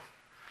 No.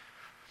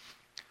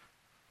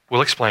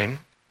 We'll explain.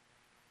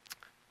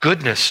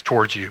 Goodness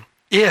towards you,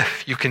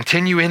 if you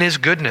continue in his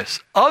goodness.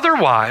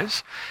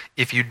 Otherwise,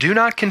 if you do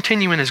not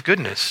continue in his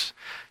goodness,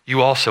 you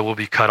also will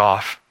be cut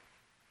off.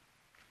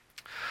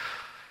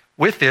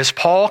 With this,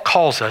 Paul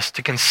calls us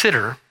to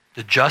consider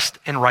the just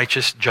and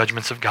righteous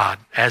judgments of God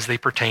as they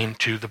pertain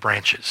to the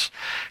branches.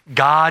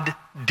 God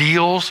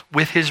deals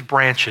with his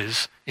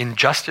branches in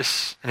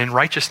justice and in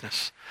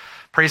righteousness.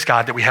 Praise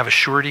God that we have a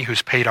surety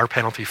who's paid our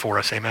penalty for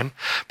us, amen?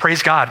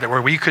 Praise God that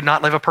where we could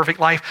not live a perfect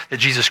life, that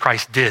Jesus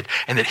Christ did,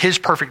 and that his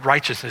perfect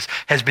righteousness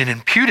has been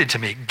imputed to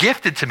me,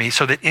 gifted to me,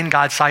 so that in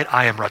God's sight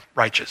I am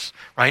righteous,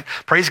 right?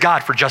 Praise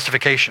God for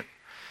justification.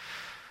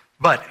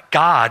 But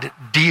God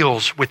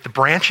deals with the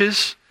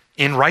branches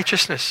in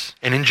righteousness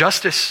and in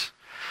justice.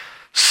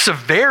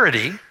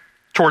 Severity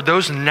toward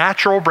those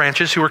natural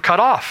branches who are cut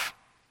off,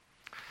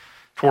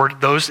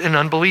 toward those in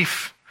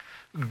unbelief.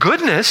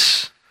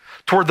 Goodness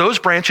toward those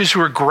branches who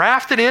are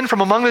grafted in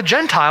from among the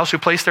Gentiles who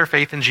place their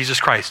faith in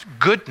Jesus Christ.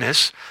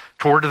 Goodness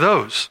toward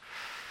those.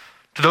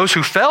 To those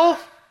who fell,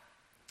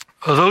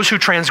 those who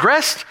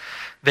transgressed,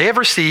 they have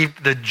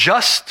received the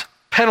just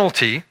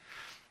penalty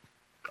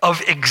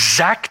of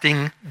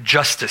exacting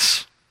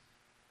justice.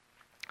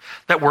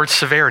 That word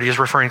severity is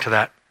referring to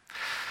that.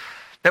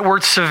 That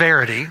word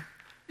severity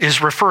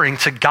is referring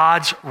to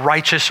God's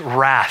righteous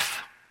wrath.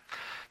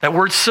 That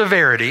word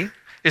severity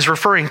is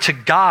referring to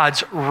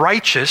God's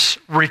righteous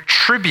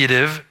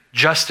retributive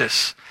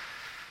justice.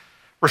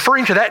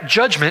 Referring to that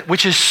judgment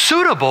which is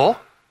suitable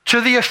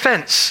to the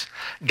offense.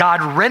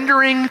 God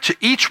rendering to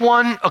each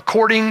one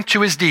according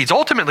to his deeds.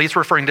 Ultimately, it's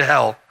referring to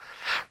hell.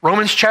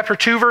 Romans chapter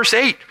 2, verse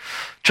 8.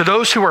 To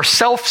those who are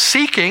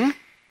self-seeking,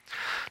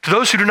 to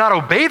those who do not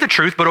obey the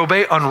truth, but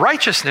obey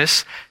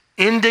unrighteousness,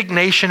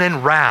 indignation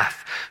and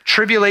wrath,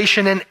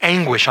 tribulation and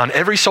anguish on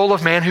every soul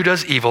of man who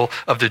does evil,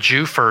 of the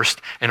Jew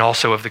first, and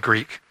also of the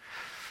Greek.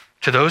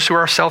 To those who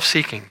are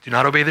self-seeking, do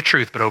not obey the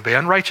truth, but obey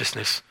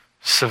unrighteousness,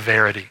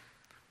 severity.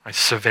 Right?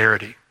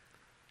 Severity.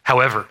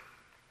 However,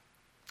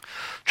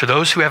 to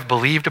those who have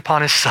believed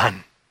upon his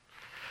Son,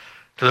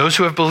 to those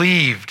who have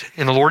believed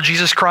in the Lord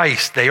Jesus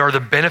Christ, they are the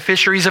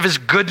beneficiaries of his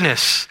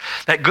goodness.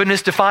 That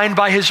goodness defined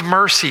by his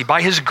mercy,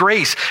 by his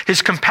grace,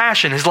 his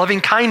compassion, his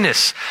loving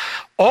kindness.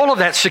 All of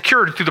that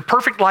secured through the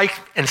perfect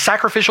life and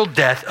sacrificial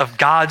death of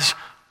God's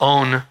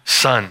own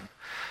Son.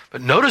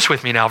 But notice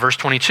with me now, verse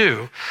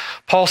 22,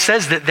 Paul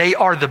says that they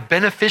are the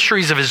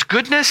beneficiaries of his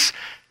goodness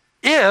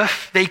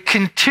if they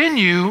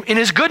continue in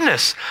his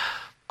goodness.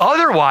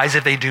 Otherwise,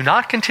 if they do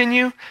not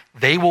continue,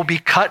 they will be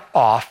cut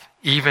off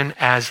even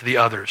as the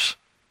others.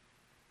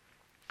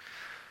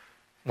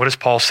 What is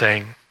Paul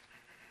saying?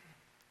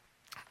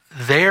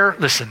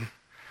 Listen,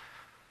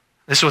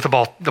 this is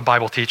what the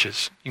Bible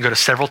teaches. You can go to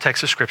several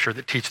texts of Scripture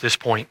that teach this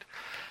point.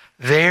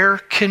 There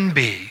can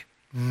be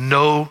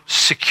no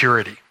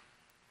security.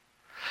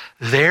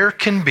 There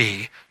can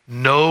be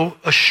no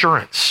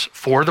assurance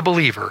for the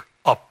believer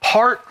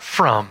apart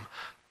from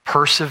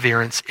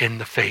perseverance in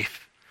the faith.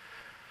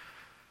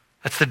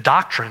 That's the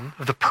doctrine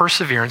of the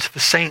perseverance of the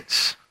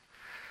saints.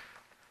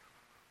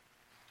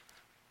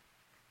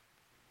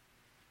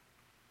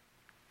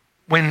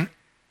 When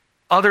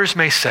others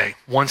may say,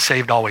 once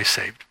saved, always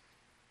saved,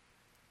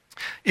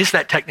 is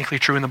that technically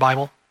true in the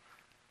Bible?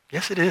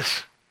 Yes, it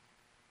is.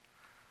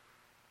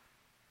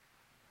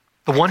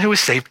 The one who is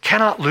saved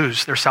cannot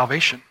lose their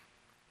salvation.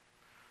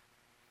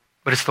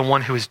 But it's the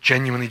one who is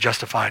genuinely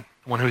justified,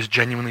 the one who is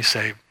genuinely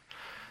saved,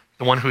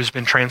 the one who has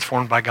been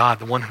transformed by God,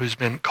 the one who's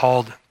been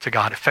called to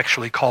God,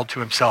 effectually called to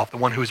himself, the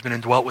one who has been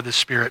indwelt with his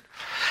Spirit.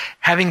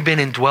 Having been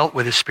indwelt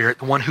with his Spirit,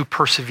 the one who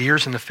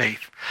perseveres in the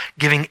faith,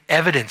 giving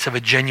evidence of a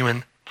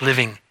genuine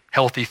living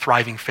healthy,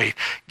 thriving faith,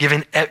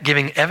 giving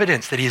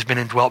evidence that he has been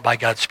indwelt by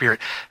God's Spirit.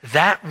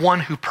 That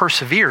one who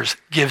perseveres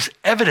gives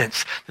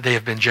evidence that they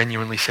have been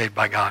genuinely saved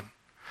by God.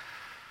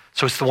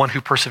 So it's the one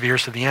who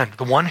perseveres to the end.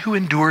 The one who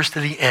endures to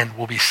the end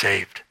will be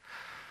saved.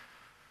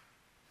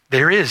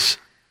 There is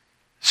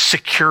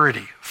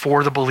security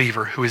for the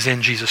believer who is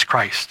in Jesus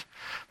Christ,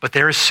 but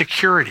there is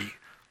security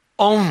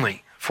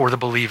only for the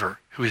believer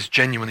who is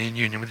genuinely in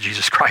union with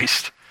Jesus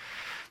Christ.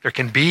 There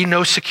can be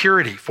no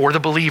security for the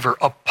believer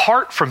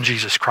apart from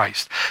Jesus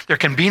Christ. There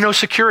can be no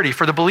security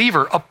for the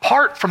believer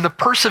apart from the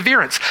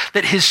perseverance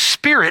that his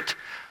Spirit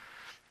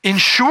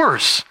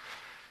ensures.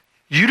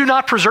 You do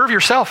not preserve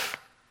yourself.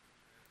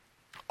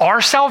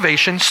 Our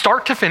salvation,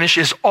 start to finish,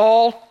 is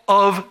all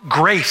of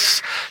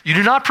grace. You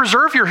do not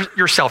preserve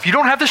yourself. You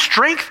don't have the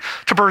strength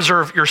to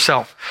preserve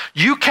yourself.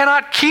 You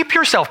cannot keep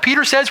yourself.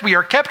 Peter says we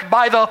are kept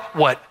by the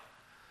what?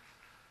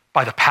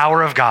 By the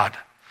power of God.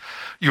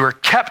 You are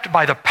kept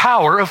by the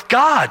power of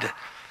God.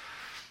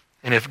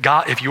 And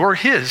if you are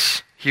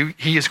his,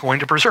 he is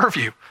going to preserve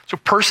you. So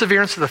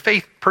perseverance in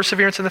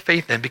the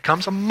faith then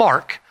becomes a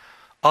mark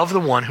of the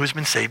one who has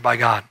been saved by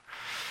God.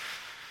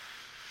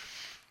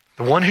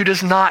 The one who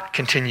does not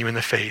continue in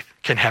the faith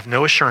can have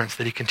no assurance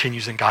that he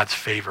continues in God's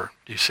favor.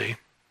 Do you see?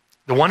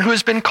 The one who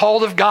has been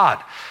called of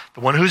God,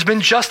 the one who has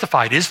been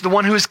justified, is the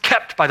one who is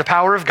kept by the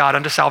power of God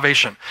unto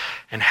salvation.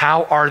 And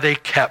how are they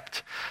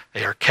kept?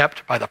 They are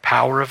kept by the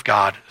power of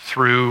God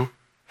through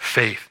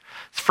faith.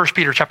 It's 1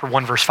 Peter chapter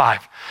 1, verse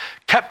 5.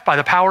 Kept by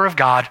the power of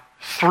God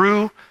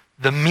through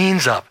the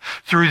means of,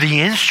 through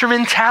the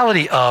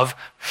instrumentality of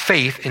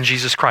faith in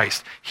Jesus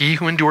Christ. He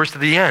who endures to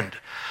the end.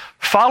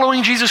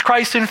 Following Jesus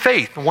Christ in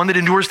faith, the one that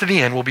endures to the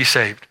end will be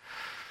saved.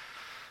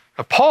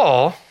 Now,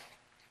 Paul,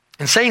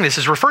 in saying this,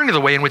 is referring to the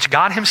way in which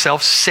God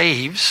himself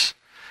saves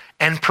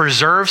and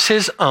preserves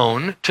his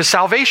own to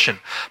salvation.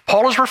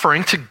 Paul is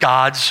referring to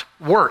God's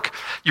work.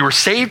 You are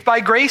saved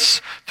by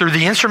grace through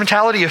the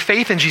instrumentality of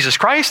faith in Jesus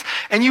Christ,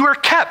 and you are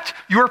kept,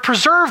 you are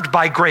preserved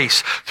by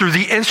grace through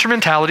the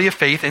instrumentality of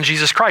faith in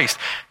Jesus Christ.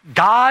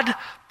 God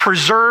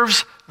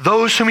preserves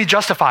those whom he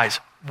justifies.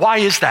 Why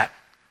is that?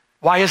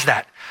 Why is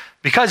that?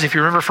 Because if you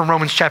remember from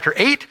Romans chapter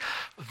 8,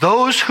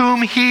 those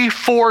whom he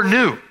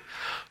foreknew,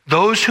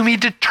 those whom he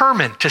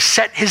determined to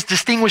set his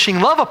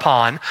distinguishing love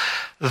upon,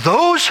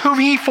 those whom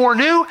he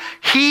foreknew,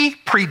 he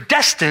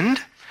predestined,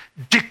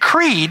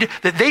 decreed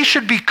that they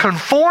should be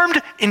conformed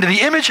into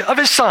the image of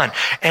his Son.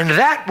 And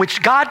that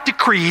which God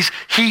decrees,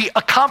 he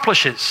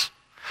accomplishes.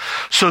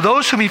 So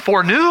those whom he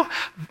foreknew,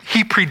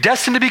 he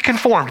predestined to be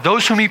conformed.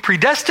 Those whom he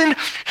predestined,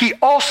 he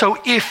also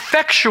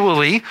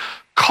effectually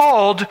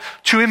called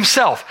to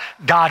himself.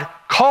 God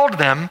called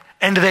them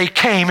and they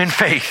came in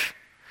faith.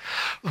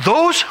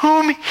 Those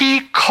whom he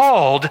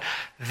called,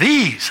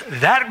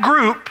 that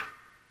group,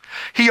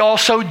 he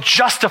also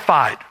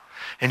justified.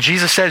 And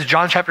Jesus says,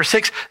 John chapter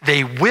 6,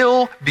 they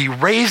will be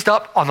raised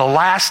up on the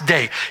last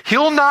day.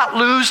 He'll not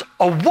lose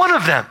a one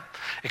of them,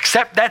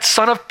 except that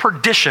son of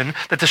perdition,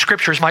 that the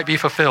scriptures might be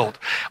fulfilled.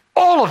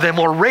 All of them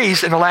were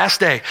raised in the last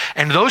day.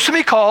 And those whom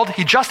he called,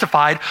 he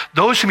justified.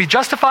 Those whom he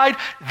justified,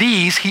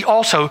 these he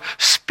also,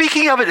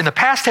 speaking of it in the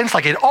past tense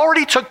like it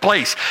already took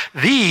place,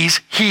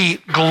 these he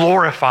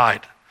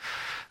glorified.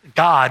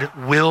 God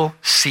will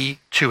see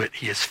to it.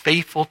 He is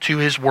faithful to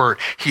his word.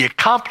 He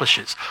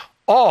accomplishes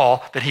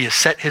all that he has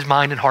set his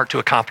mind and heart to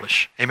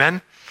accomplish.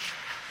 Amen?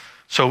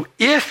 So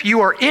if you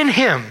are in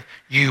him,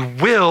 you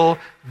will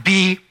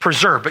be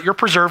preserved. But you're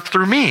preserved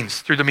through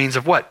means. Through the means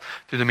of what?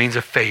 Through the means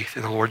of faith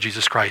in the Lord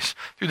Jesus Christ.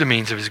 Through the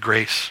means of his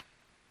grace.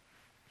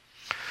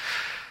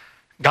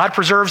 God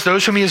preserves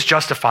those whom he has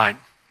justified.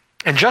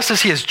 And just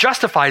as he has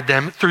justified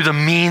them through the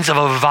means of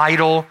a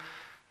vital,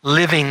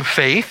 living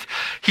faith,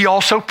 he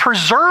also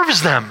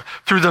preserves them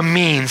through the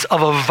means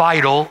of a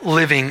vital,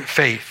 living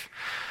faith.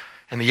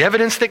 And the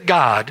evidence that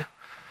God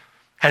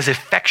has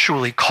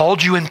effectually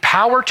called you in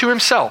power to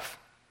himself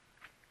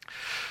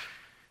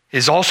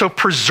is also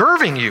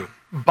preserving you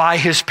by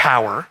his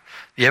power.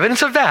 The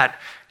evidence of that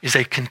is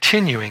a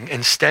continuing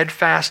and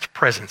steadfast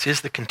presence,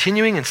 is the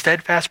continuing and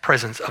steadfast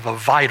presence of a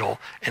vital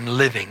and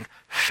living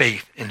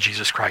faith in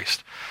Jesus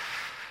Christ.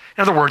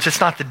 In other words,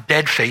 it's not the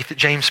dead faith that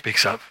James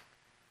speaks of.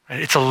 Right?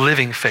 It's a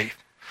living faith,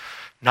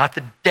 not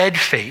the dead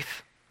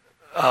faith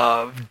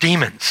of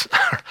demons,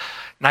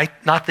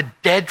 not the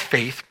dead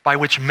faith by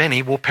which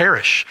many will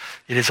perish.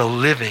 It is a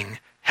living,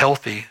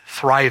 healthy,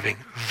 thriving,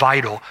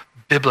 vital,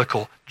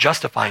 biblical,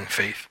 justifying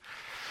faith.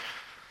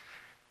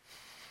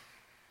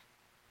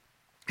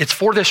 It's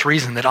for this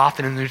reason that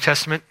often in the New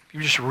Testament,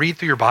 you just read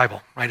through your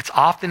Bible, right? It's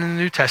often in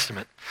the New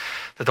Testament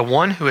that the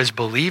one who has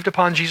believed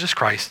upon Jesus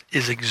Christ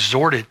is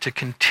exhorted to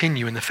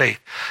continue in the faith.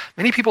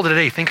 Many people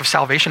today think of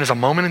salvation as a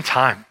moment in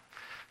time,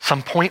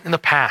 some point in the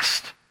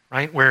past,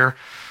 right? Where,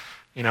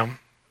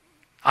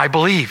 I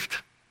believed,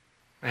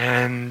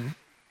 and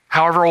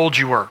however old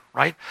you were,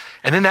 right?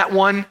 And then that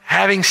one,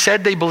 having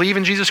said they believe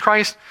in Jesus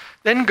Christ,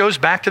 then goes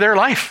back to their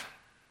life.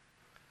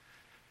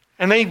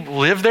 And they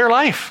live their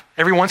life.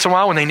 Every once in a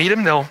while when they need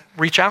him, they'll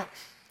reach out,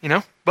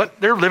 but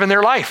they're living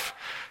their life,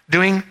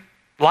 doing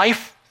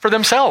life for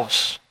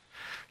themselves,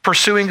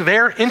 pursuing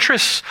their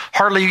interests,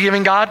 hardly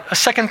giving God a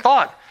second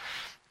thought,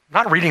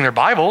 not reading their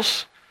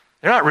Bibles.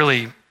 They're not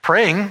really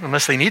praying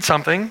unless they need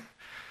something.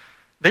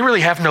 They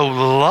really have no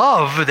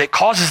love that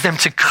causes them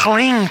to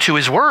cling to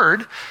his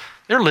word.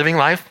 They're living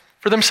life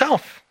for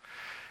themselves.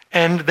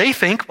 And they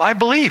think, I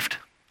believed,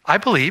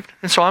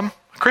 and so I'm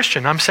a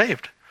Christian, I'm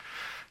saved.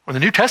 When the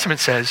New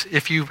Testament says,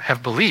 if you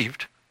have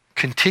believed,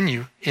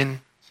 continue in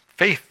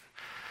faith.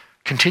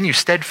 Continue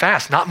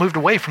steadfast, not moved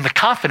away from the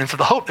confidence of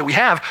the hope that we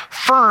have,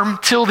 firm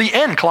till the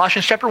end.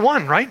 Colossians chapter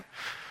 1, right?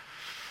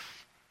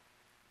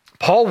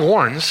 Paul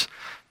warns,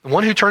 the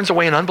one who turns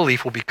away in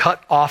unbelief will be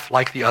cut off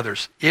like the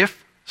others.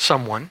 If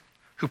someone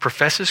who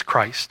professes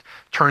Christ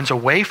turns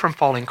away from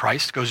following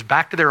Christ, goes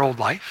back to their old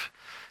life,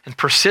 and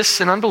persists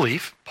in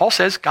unbelief, Paul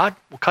says God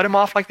will cut him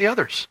off like the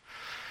others.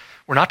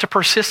 We're not to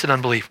persist in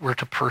unbelief. We're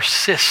to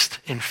persist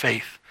in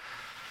faith.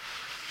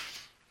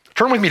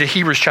 Turn with me to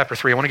Hebrews chapter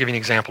 3. I want to give you an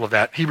example of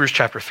that. Hebrews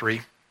chapter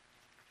 3.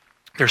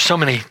 There's so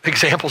many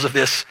examples of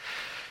this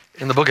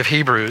in the book of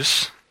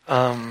Hebrews.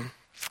 The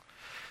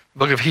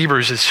book of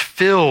Hebrews is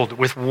filled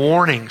with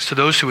warnings to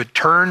those who had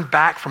turned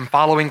back from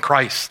following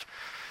Christ.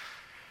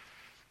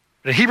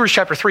 But in Hebrews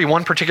chapter 3,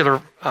 one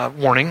particular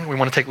warning we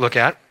want to take a look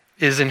at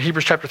is in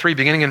Hebrews chapter 3,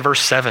 beginning in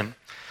verse 7.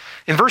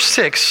 In verse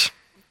 6,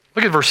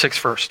 look at verse 6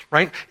 first,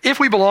 right? If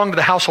we belong to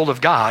the household of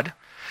God,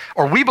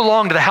 or we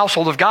belong to the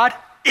household of God,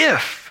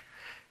 if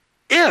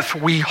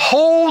we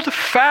hold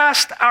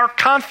fast our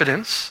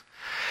confidence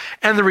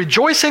and the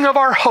rejoicing of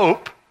our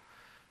hope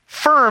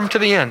firm to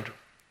the end.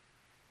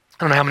 I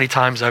don't know how many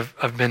times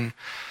I've been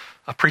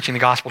preaching the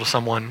gospel to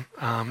someone,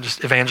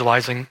 just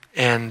evangelizing,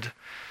 and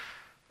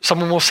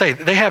someone will say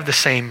that they have the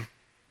same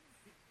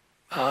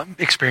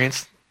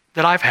experience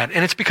that I've had.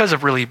 And it's because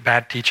of really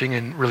bad teaching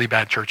in really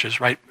bad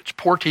churches, right? It's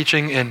poor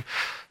teaching in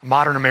the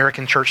modern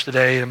American church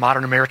today, the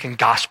modern American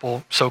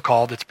gospel,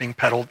 so-called, that's being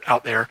peddled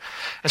out there.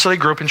 And so they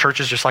grew up in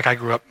churches just like I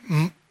grew up.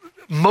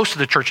 Most of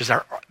the churches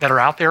that are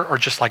out there are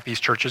just like these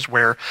churches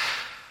where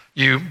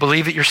you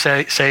believe that you're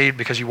saved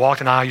because you walked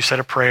an aisle, you said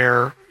a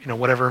prayer,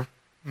 whatever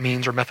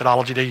means or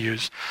methodology they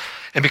use.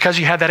 And because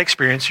you had that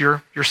experience,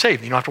 you're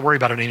saved. You don't have to worry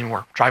about it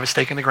anymore. Drive a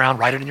stake in the ground,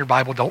 write it in your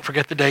Bible, don't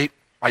forget the date.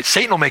 Right?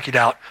 Satan will make you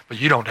doubt, but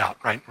you don't doubt,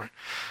 right?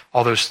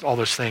 All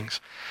those things.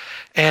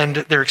 And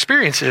their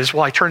experience is,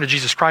 well, I turned to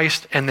Jesus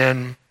Christ and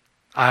then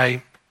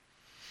I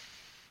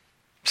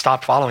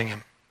stopped following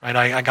him, right?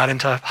 I got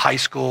into high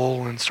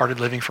school and started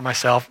living for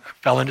myself,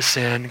 fell into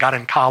sin, got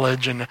in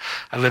college, and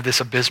I lived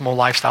this abysmal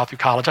lifestyle through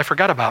college. I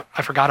forgot about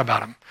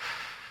him.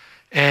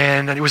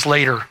 And it was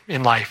later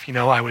in life,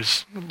 I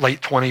was late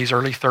 20s,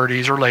 early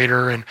 30s or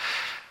later, and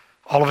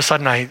all of a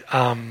sudden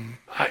I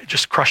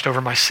just crushed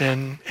over my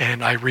sin,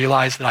 and I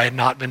realized that I had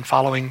not been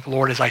following the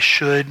Lord as I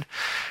should,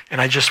 and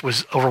I just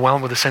was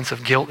overwhelmed with a sense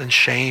of guilt and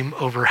shame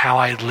over how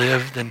I had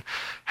lived and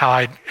how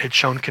I had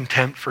shown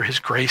contempt for his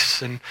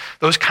grace and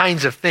those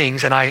kinds of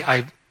things, and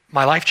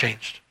my life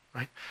changed,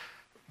 right?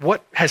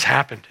 What has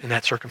happened in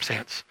that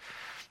circumstance?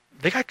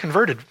 They got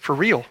converted for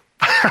real,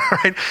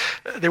 right?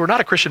 They were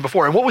not a Christian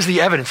before, and what was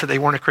the evidence that they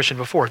weren't a Christian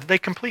before? They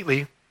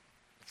completely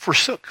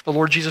forsook the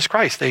Lord Jesus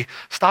Christ. They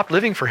stopped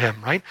living for him,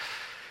 right?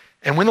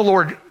 And when the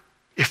Lord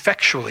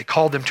effectually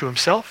called them to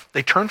himself,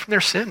 they turned from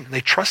their sin, and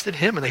they trusted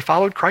him, and they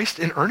followed Christ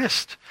in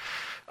earnest.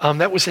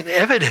 That was an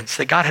evidence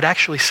that God had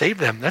actually saved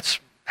them. That's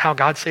how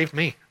God saved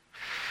me.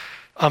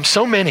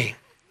 So many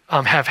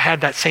have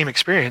had that same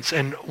experience,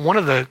 and one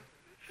of the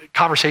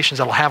conversations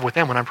that I'll have with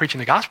them when I'm preaching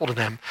the gospel to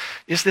them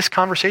is this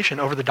conversation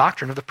over the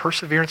doctrine of the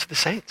perseverance of the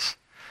saints.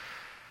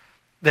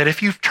 That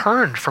if you've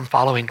turned from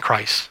following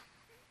Christ,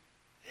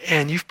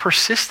 and you've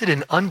persisted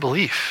in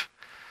unbelief,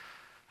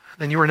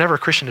 then you were never a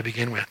Christian to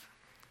begin with.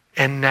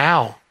 And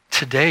now,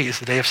 today is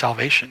the day of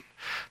salvation.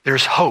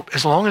 There's hope.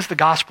 As long as the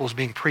gospel is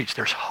being preached,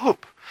 there's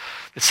hope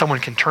that someone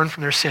can turn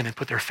from their sin and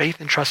put their faith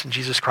and trust in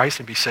Jesus Christ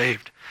and be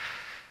saved.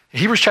 In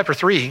Hebrews chapter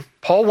 3,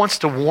 Paul wants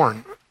to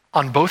warn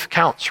on both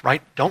counts,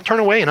 right? Don't turn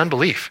away in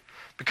unbelief,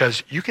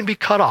 because you can be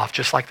cut off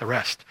just like the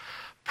rest.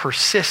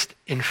 Persist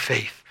in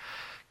faith.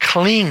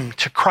 Cling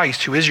to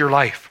Christ, who is your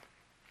life.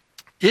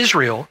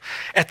 Israel,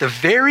 at the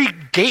very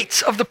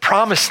gates of the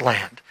promised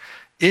land,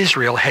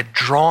 Israel had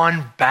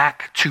drawn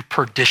back to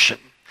perdition.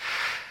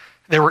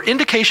 There were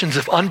indications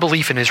of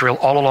unbelief in Israel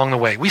all along the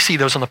way. We see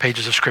those on the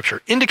pages of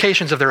Scripture,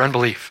 indications of their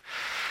unbelief.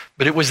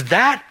 But it was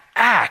that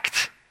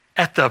act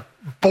at the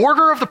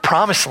border of the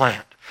promised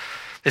land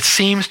that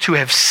seems to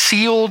have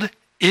sealed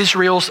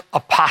Israel's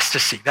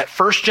apostasy. That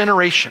first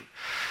generation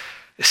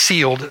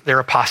sealed their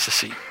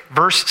apostasy.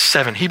 Verse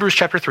 7, Hebrews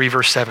chapter 3,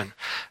 verse 7.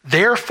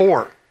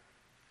 Therefore,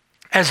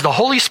 as the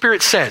Holy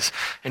Spirit says,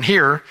 and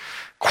here,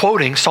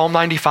 quoting Psalm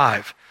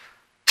 95,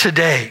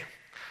 today,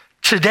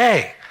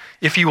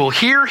 if you will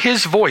hear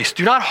his voice,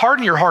 do not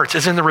harden your hearts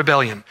as in the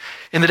rebellion,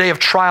 in the day of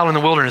trial in the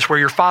wilderness, where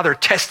your father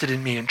tested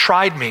in me and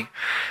tried me,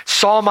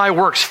 saw my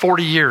works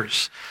 40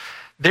 years.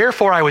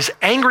 Therefore I was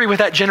angry with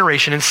that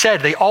generation and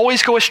said, they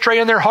always go astray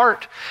in their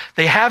heart.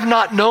 They have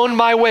not known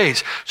my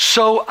ways.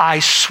 So I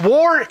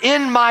swore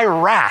in my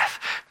wrath,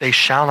 they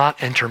shall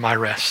not enter my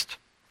rest.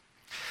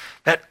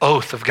 That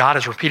oath of God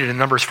is repeated in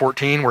Numbers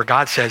 14, where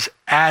God says,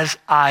 as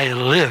I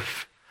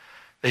live,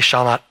 they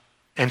shall not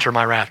enter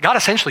my wrath. God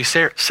essentially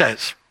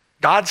says,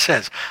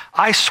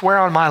 I swear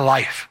on my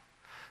life,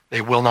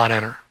 they will not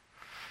enter.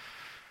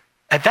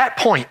 At that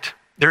point,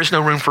 there is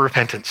no room for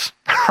repentance,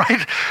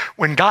 right?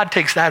 When God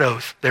takes that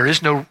oath, there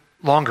is no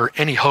longer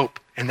any hope.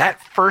 And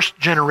that first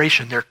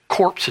generation, their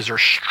corpses are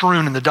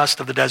strewn in the dust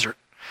of the desert,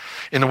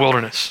 in the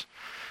wilderness.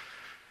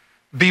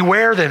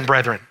 Beware then,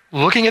 brethren.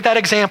 Looking at that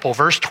example,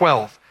 verse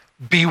 12.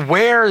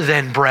 Beware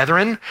then,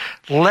 brethren,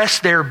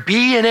 lest there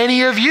be in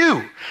any of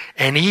you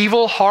an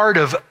evil heart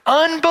of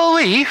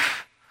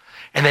unbelief,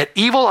 and that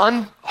evil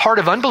heart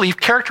of unbelief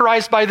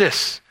characterized by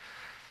this,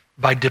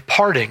 by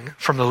departing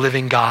from the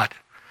living God.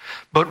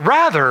 But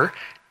rather,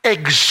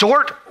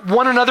 exhort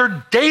one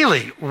another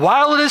daily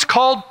while it is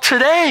called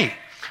today,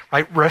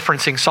 right?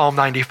 Referencing Psalm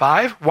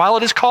 95, while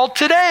it is called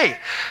today,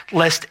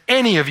 lest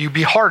any of you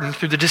be hardened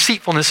through the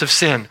deceitfulness of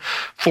sin.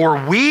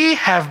 For we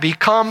have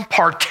become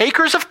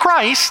partakers of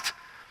Christ.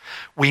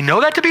 We know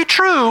that to be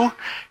true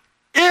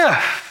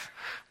if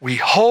we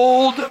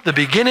hold the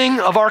beginning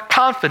of our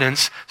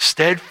confidence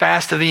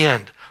steadfast to the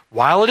end.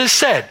 While it is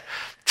said,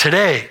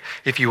 today,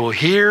 if you will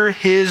hear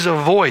his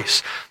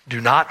voice,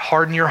 do not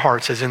harden your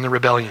hearts as in the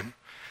rebellion.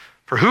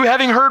 For who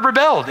having heard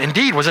rebelled?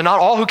 Indeed, was it not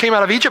all who came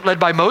out of Egypt led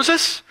by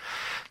Moses?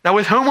 Now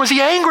with whom was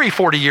he angry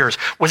 40 years?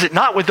 Was it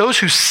not with those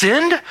who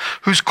sinned,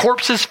 whose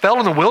corpses fell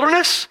in the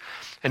wilderness?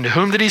 And to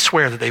whom did he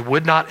swear that they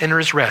would not enter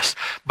his rest?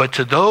 But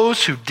to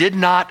those who did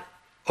not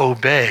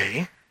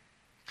obey.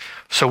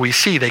 So we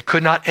see they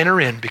could not enter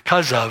in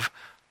because of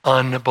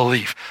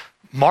unbelief.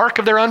 Mark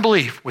of their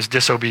unbelief was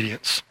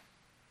disobedience.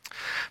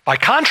 By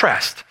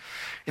contrast,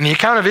 in the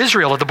account of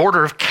Israel at the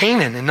border of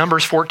Canaan in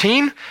Numbers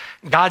 14,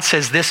 God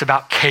says this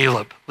about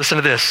Caleb. Listen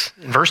to this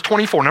in verse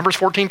 24, Numbers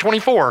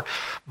 14:24.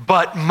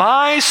 But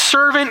my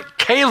servant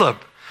Caleb,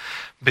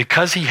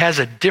 because he has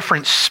a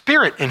different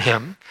spirit in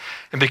him,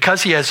 and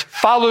because he has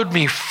followed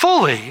me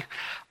fully,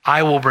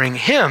 I will bring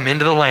him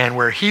into the land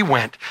where he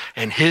went,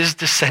 and his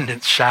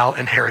descendants shall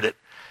inherit it.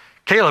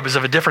 Caleb is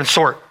of a different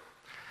sort,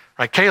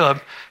 right?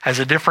 Caleb has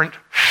a different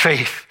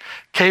faith.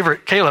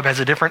 Caleb has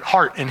a different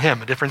heart in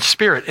him, a different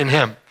spirit in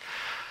him.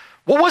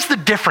 What was the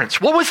difference?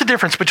 What was the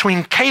difference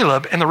between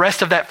Caleb and the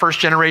rest of that first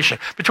generation?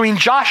 Between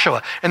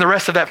Joshua and the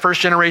rest of that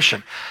first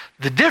generation?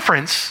 The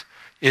difference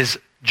is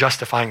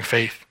justifying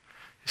faith,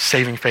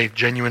 saving faith,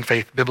 genuine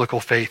faith, biblical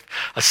faith,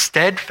 a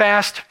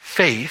steadfast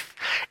faith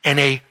and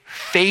a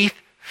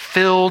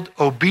faith-filled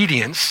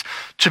obedience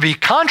to be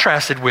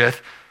contrasted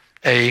with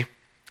a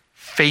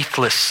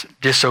faithless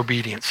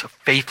disobedience, a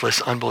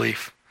faithless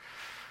unbelief.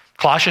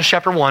 Colossians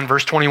chapter 1,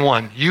 verse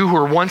 21, you who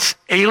were once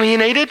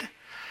alienated,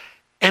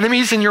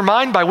 enemies in your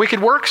mind by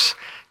wicked works,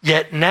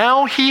 yet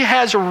now he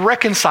has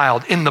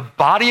reconciled in the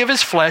body of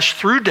his flesh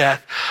through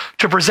death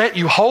to present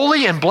you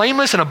holy and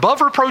blameless and above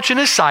reproach in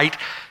his sight,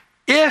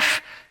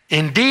 if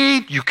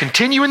indeed you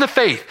continue in the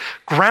faith,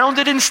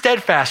 grounded and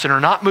steadfast, and are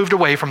not moved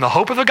away from the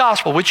hope of the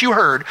gospel which you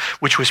heard,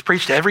 which was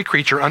preached to every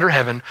creature under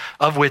heaven,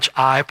 of which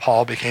I,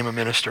 Paul, became a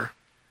minister.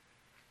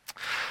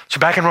 So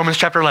back in Romans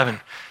chapter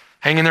 11,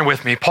 hang in there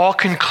with me. Paul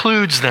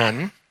concludes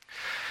then,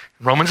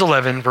 Romans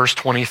 11, verse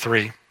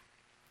 23.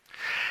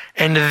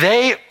 And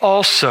they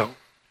also,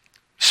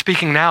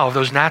 speaking now of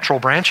those natural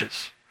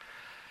branches,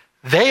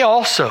 they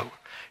also,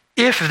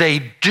 if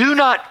they do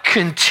not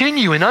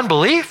continue in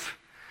unbelief,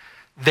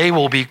 they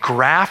will be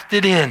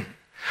grafted in,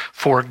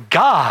 for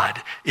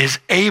God is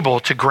able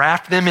to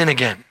graft them in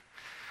again.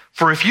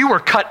 For if you were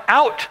cut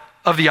out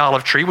of the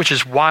olive tree, which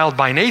is wild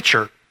by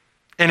nature,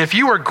 and if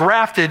you were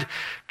grafted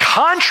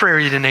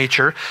contrary to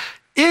nature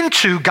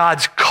into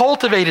God's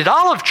cultivated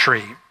olive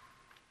tree,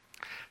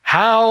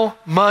 how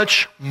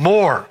much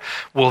more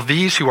will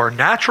these who are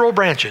natural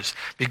branches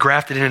be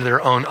grafted into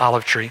their own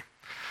olive tree?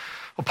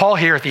 Well, Paul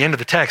here at the end of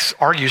the text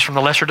argues from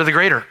the lesser to the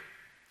greater.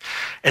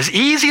 As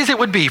easy as it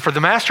would be for the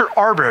master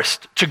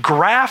arborist to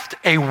graft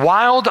a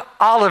wild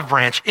olive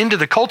branch into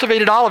the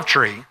cultivated olive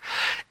tree,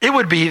 it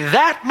would be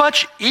that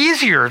much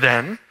easier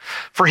then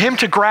for him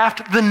to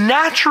graft the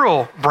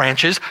natural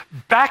branches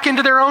back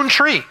into their own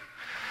tree.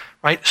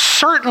 Right?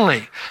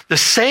 Certainly, the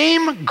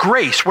same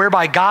grace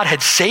whereby God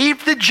had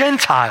saved the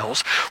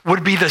Gentiles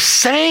would be the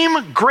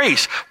same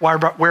grace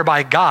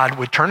whereby God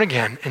would turn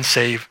again and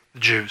save the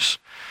Jews.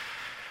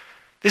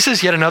 This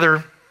is yet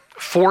another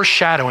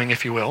foreshadowing,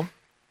 if you will,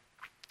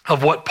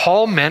 of what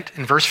Paul meant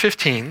in verse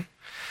 15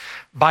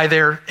 by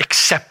their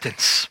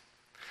acceptance.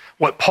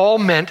 What Paul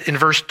meant in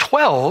verse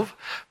 12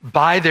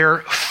 by their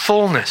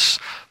fullness.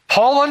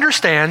 Paul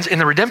understands in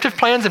the redemptive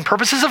plans and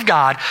purposes of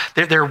God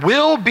that there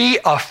will be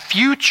a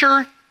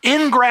future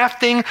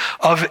ingrafting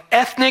of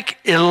ethnic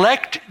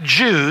elect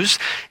Jews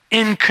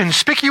in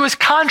conspicuous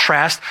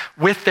contrast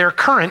with their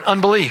current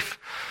unbelief.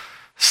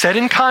 Set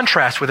in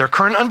contrast with their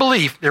current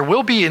unbelief, there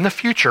will be in the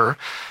future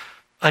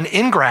an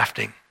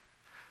ingrafting,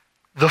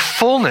 the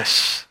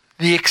fullness,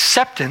 the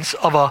acceptance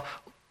of a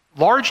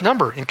large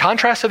number, in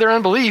contrast to their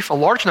unbelief, a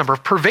large number,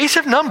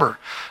 pervasive number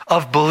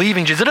of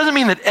believing Jews. It doesn't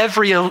mean that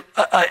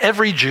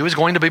every Jew is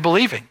going to be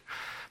believing,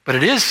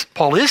 But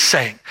Paul is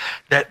saying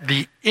that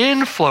the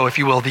inflow, if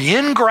you will, the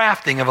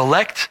ingrafting of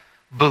elect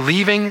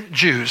believing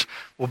Jews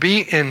will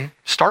be in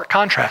stark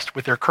contrast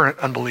with their current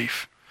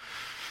unbelief.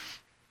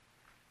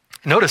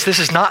 Notice this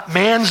is not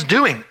man's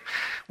doing.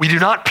 We do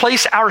not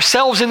place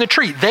ourselves in the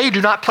tree. They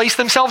do not place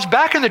themselves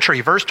back in the tree.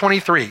 Verse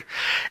 23.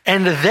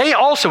 And they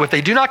also, if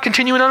they do not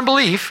continue in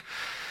unbelief,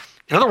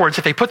 in other words,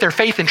 if they put their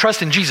faith and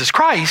trust in Jesus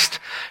Christ,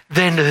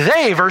 then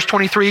they, verse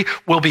 23,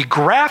 will be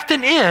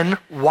grafted in.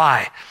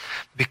 Why?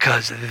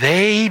 Because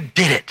they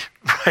did it.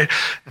 Right?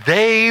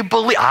 They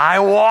believe. I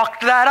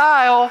walked that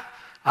aisle.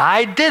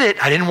 I did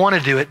it. I didn't want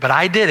to do it, but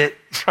I did it.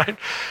 Right?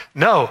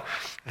 No,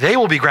 they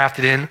will be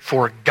grafted in,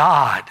 for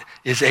God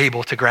is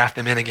able to graft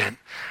them in again.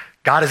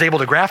 God is able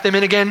to graft them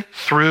in again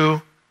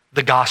through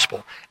the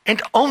gospel,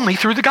 and only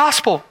through the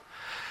gospel.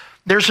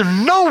 There's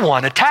no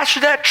one attached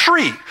to that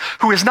tree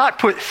who has not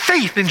put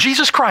faith in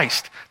Jesus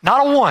Christ.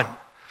 Not a one.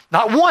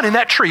 Not one in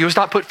that tree who has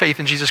not put faith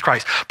in Jesus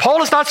Christ.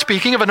 Paul is not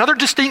speaking of another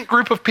distinct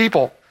group of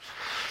people.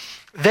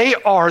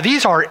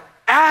 These are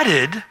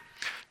added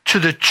to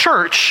the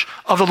church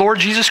of the Lord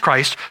Jesus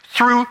Christ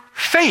through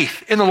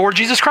faith in the Lord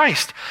Jesus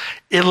Christ.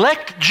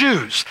 Elect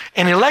Jews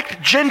and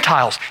elect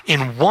Gentiles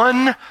in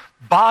one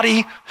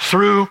body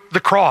through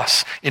the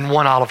cross in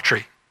one olive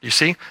tree. You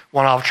see?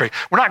 One olive tree.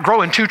 We're not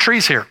growing two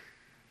trees here.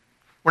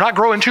 We're not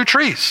growing two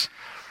trees.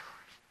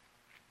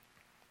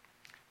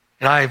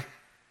 And I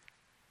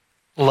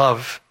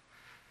love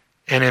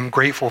and am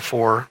grateful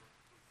for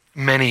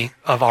many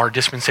of our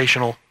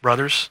dispensational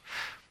brothers,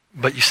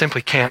 but you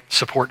simply can't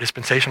support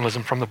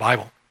dispensationalism from the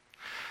Bible.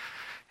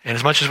 And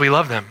as much as we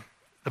love them,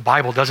 the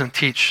Bible doesn't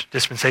teach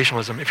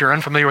dispensationalism. If you're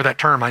unfamiliar with that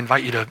term, I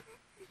invite you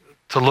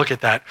to look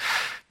at that.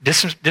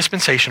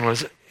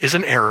 Dispensationalism is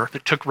an error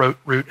that took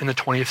root in the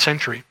 20th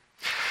century,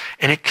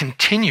 and it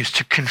continues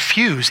to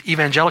confuse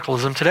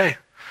evangelicalism today.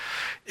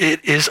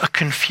 It is a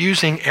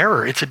confusing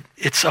error.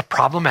 It's a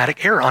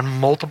problematic error on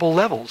multiple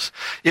levels.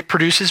 It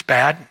produces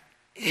bad,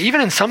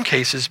 even in some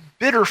cases,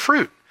 bitter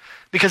fruit,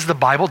 because the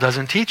Bible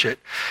doesn't teach it.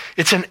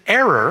 It's an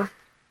error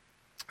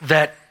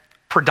that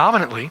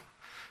predominantly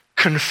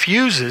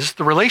confuses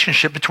the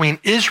relationship between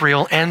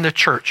Israel and the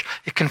church.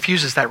 It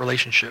confuses that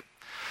relationship.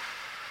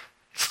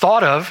 It's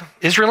thought of,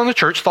 Israel and the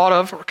church, thought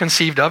of or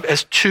conceived of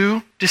as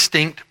two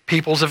distinct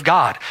peoples of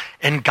God.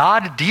 And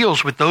God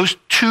deals with those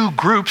two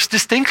groups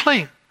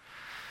distinctly.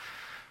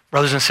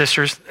 Brothers and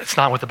sisters, that's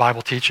not what the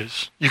Bible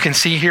teaches. You can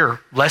see here,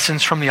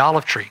 lessons from the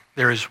olive tree.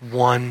 There is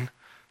one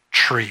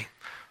tree,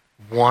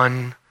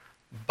 one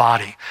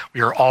body.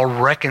 We are all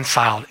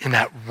reconciled in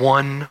that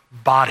one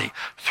body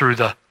through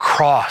the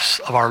cross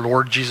of our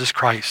Lord Jesus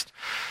Christ.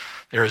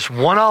 There is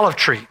one olive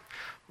tree,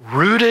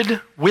 rooted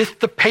with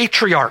the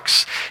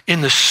patriarchs in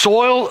the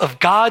soil of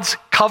God's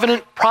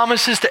covenant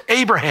promises to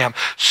Abraham,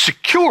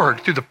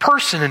 secured through the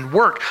person and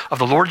work of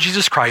the Lord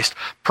Jesus Christ,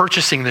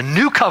 purchasing the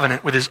new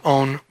covenant with his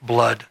own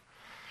blood.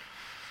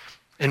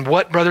 And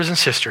what, brothers and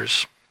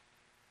sisters,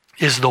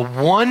 is the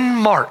one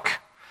mark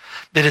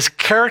that is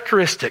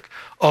characteristic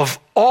of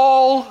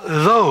all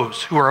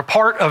those who are a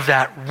part of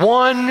that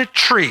one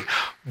tree?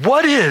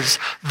 What is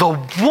the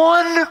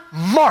one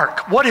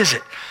mark? What is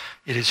it?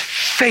 It is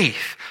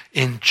faith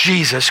in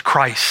Jesus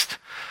Christ.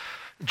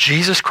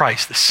 Jesus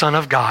Christ, the Son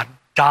of God,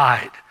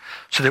 died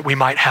so that we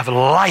might have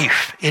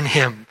life in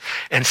him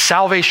and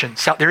salvation.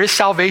 There is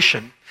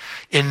salvation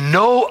in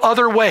no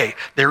other way.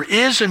 There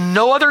is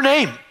no other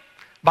name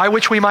by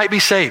which we might be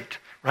saved,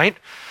 right?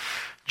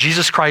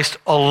 Jesus Christ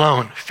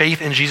alone.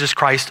 Faith in Jesus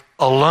Christ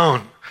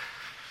alone.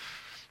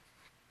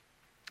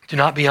 Do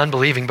not be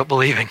unbelieving, but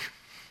believing.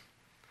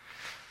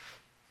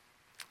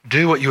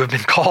 Do what you have been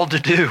called to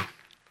do.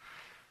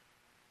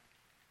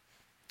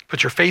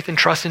 Put your faith and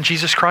trust in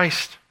Jesus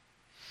Christ.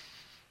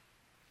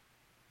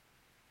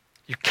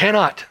 You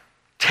cannot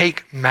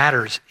take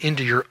matters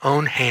into your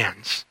own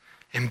hands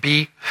and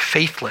be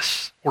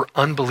faithless or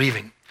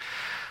unbelieving.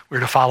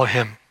 We're to follow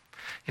him.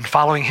 In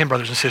following him,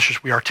 brothers and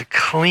sisters, we are to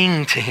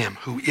cling to him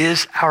who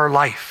is our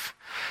life,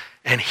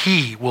 and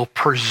he will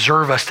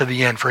preserve us to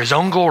the end for his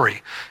own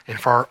glory and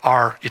for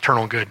our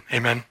eternal good.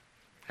 Amen.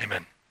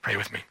 Amen. Pray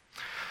with me.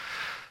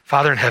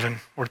 Father in heaven,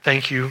 Lord,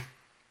 thank you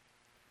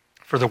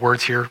for the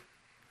words here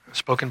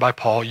spoken by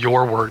Paul,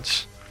 your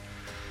words,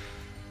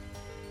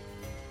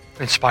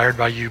 inspired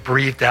by you,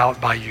 breathed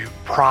out by you,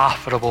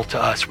 profitable to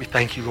us. We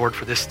thank you, Lord,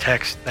 for this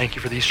text. Thank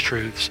you for these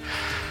truths.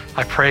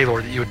 I pray,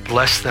 Lord, that you would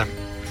bless them.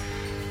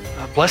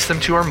 Bless them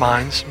to our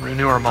minds,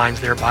 renew our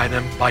minds there by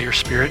them, by your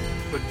Spirit.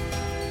 But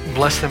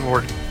bless them,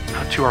 Lord,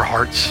 to our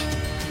hearts.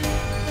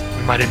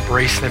 We might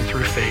embrace them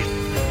through faith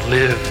and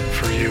live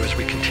for you as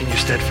we continue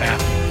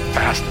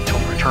steadfast until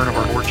the return of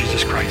our Lord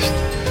Jesus Christ.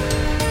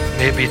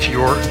 May it be to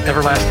your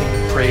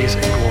everlasting praise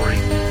and glory.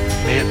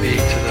 May it be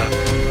to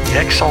the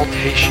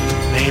exaltation of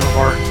the name of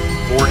our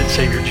Lord and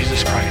Savior,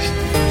 Jesus Christ.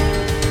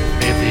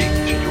 May it be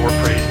to your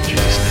praise in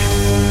Jesus' name.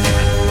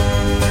 Amen.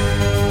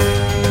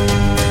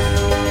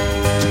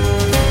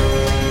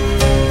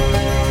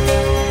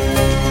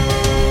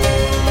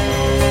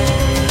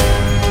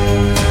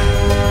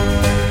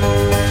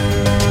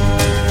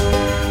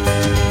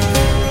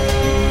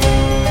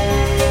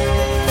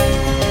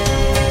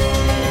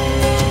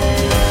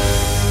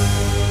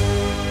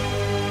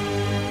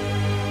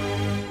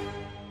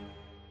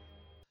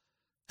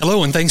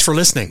 and thanks for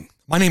listening.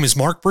 My name is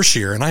Mark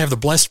Brashear, and I have the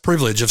blessed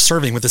privilege of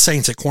serving with the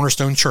saints at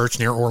Cornerstone Church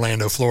near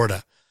Orlando,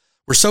 Florida.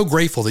 We're so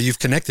grateful that you've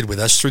connected with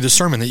us through the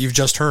sermon that you've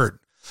just heard.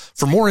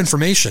 For more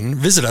information,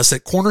 visit us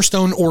at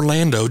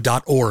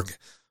cornerstoneorlando.org.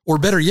 Or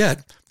better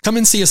yet, come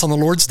and see us on the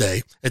Lord's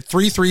Day at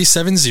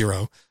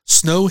 3370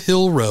 Snow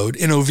Hill Road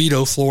in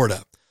Oviedo,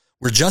 Florida.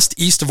 We're just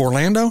east of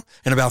Orlando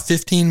and about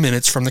 15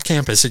 minutes from the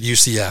campus at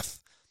UCF.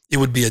 It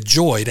would be a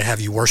joy to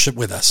have you worship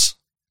with us.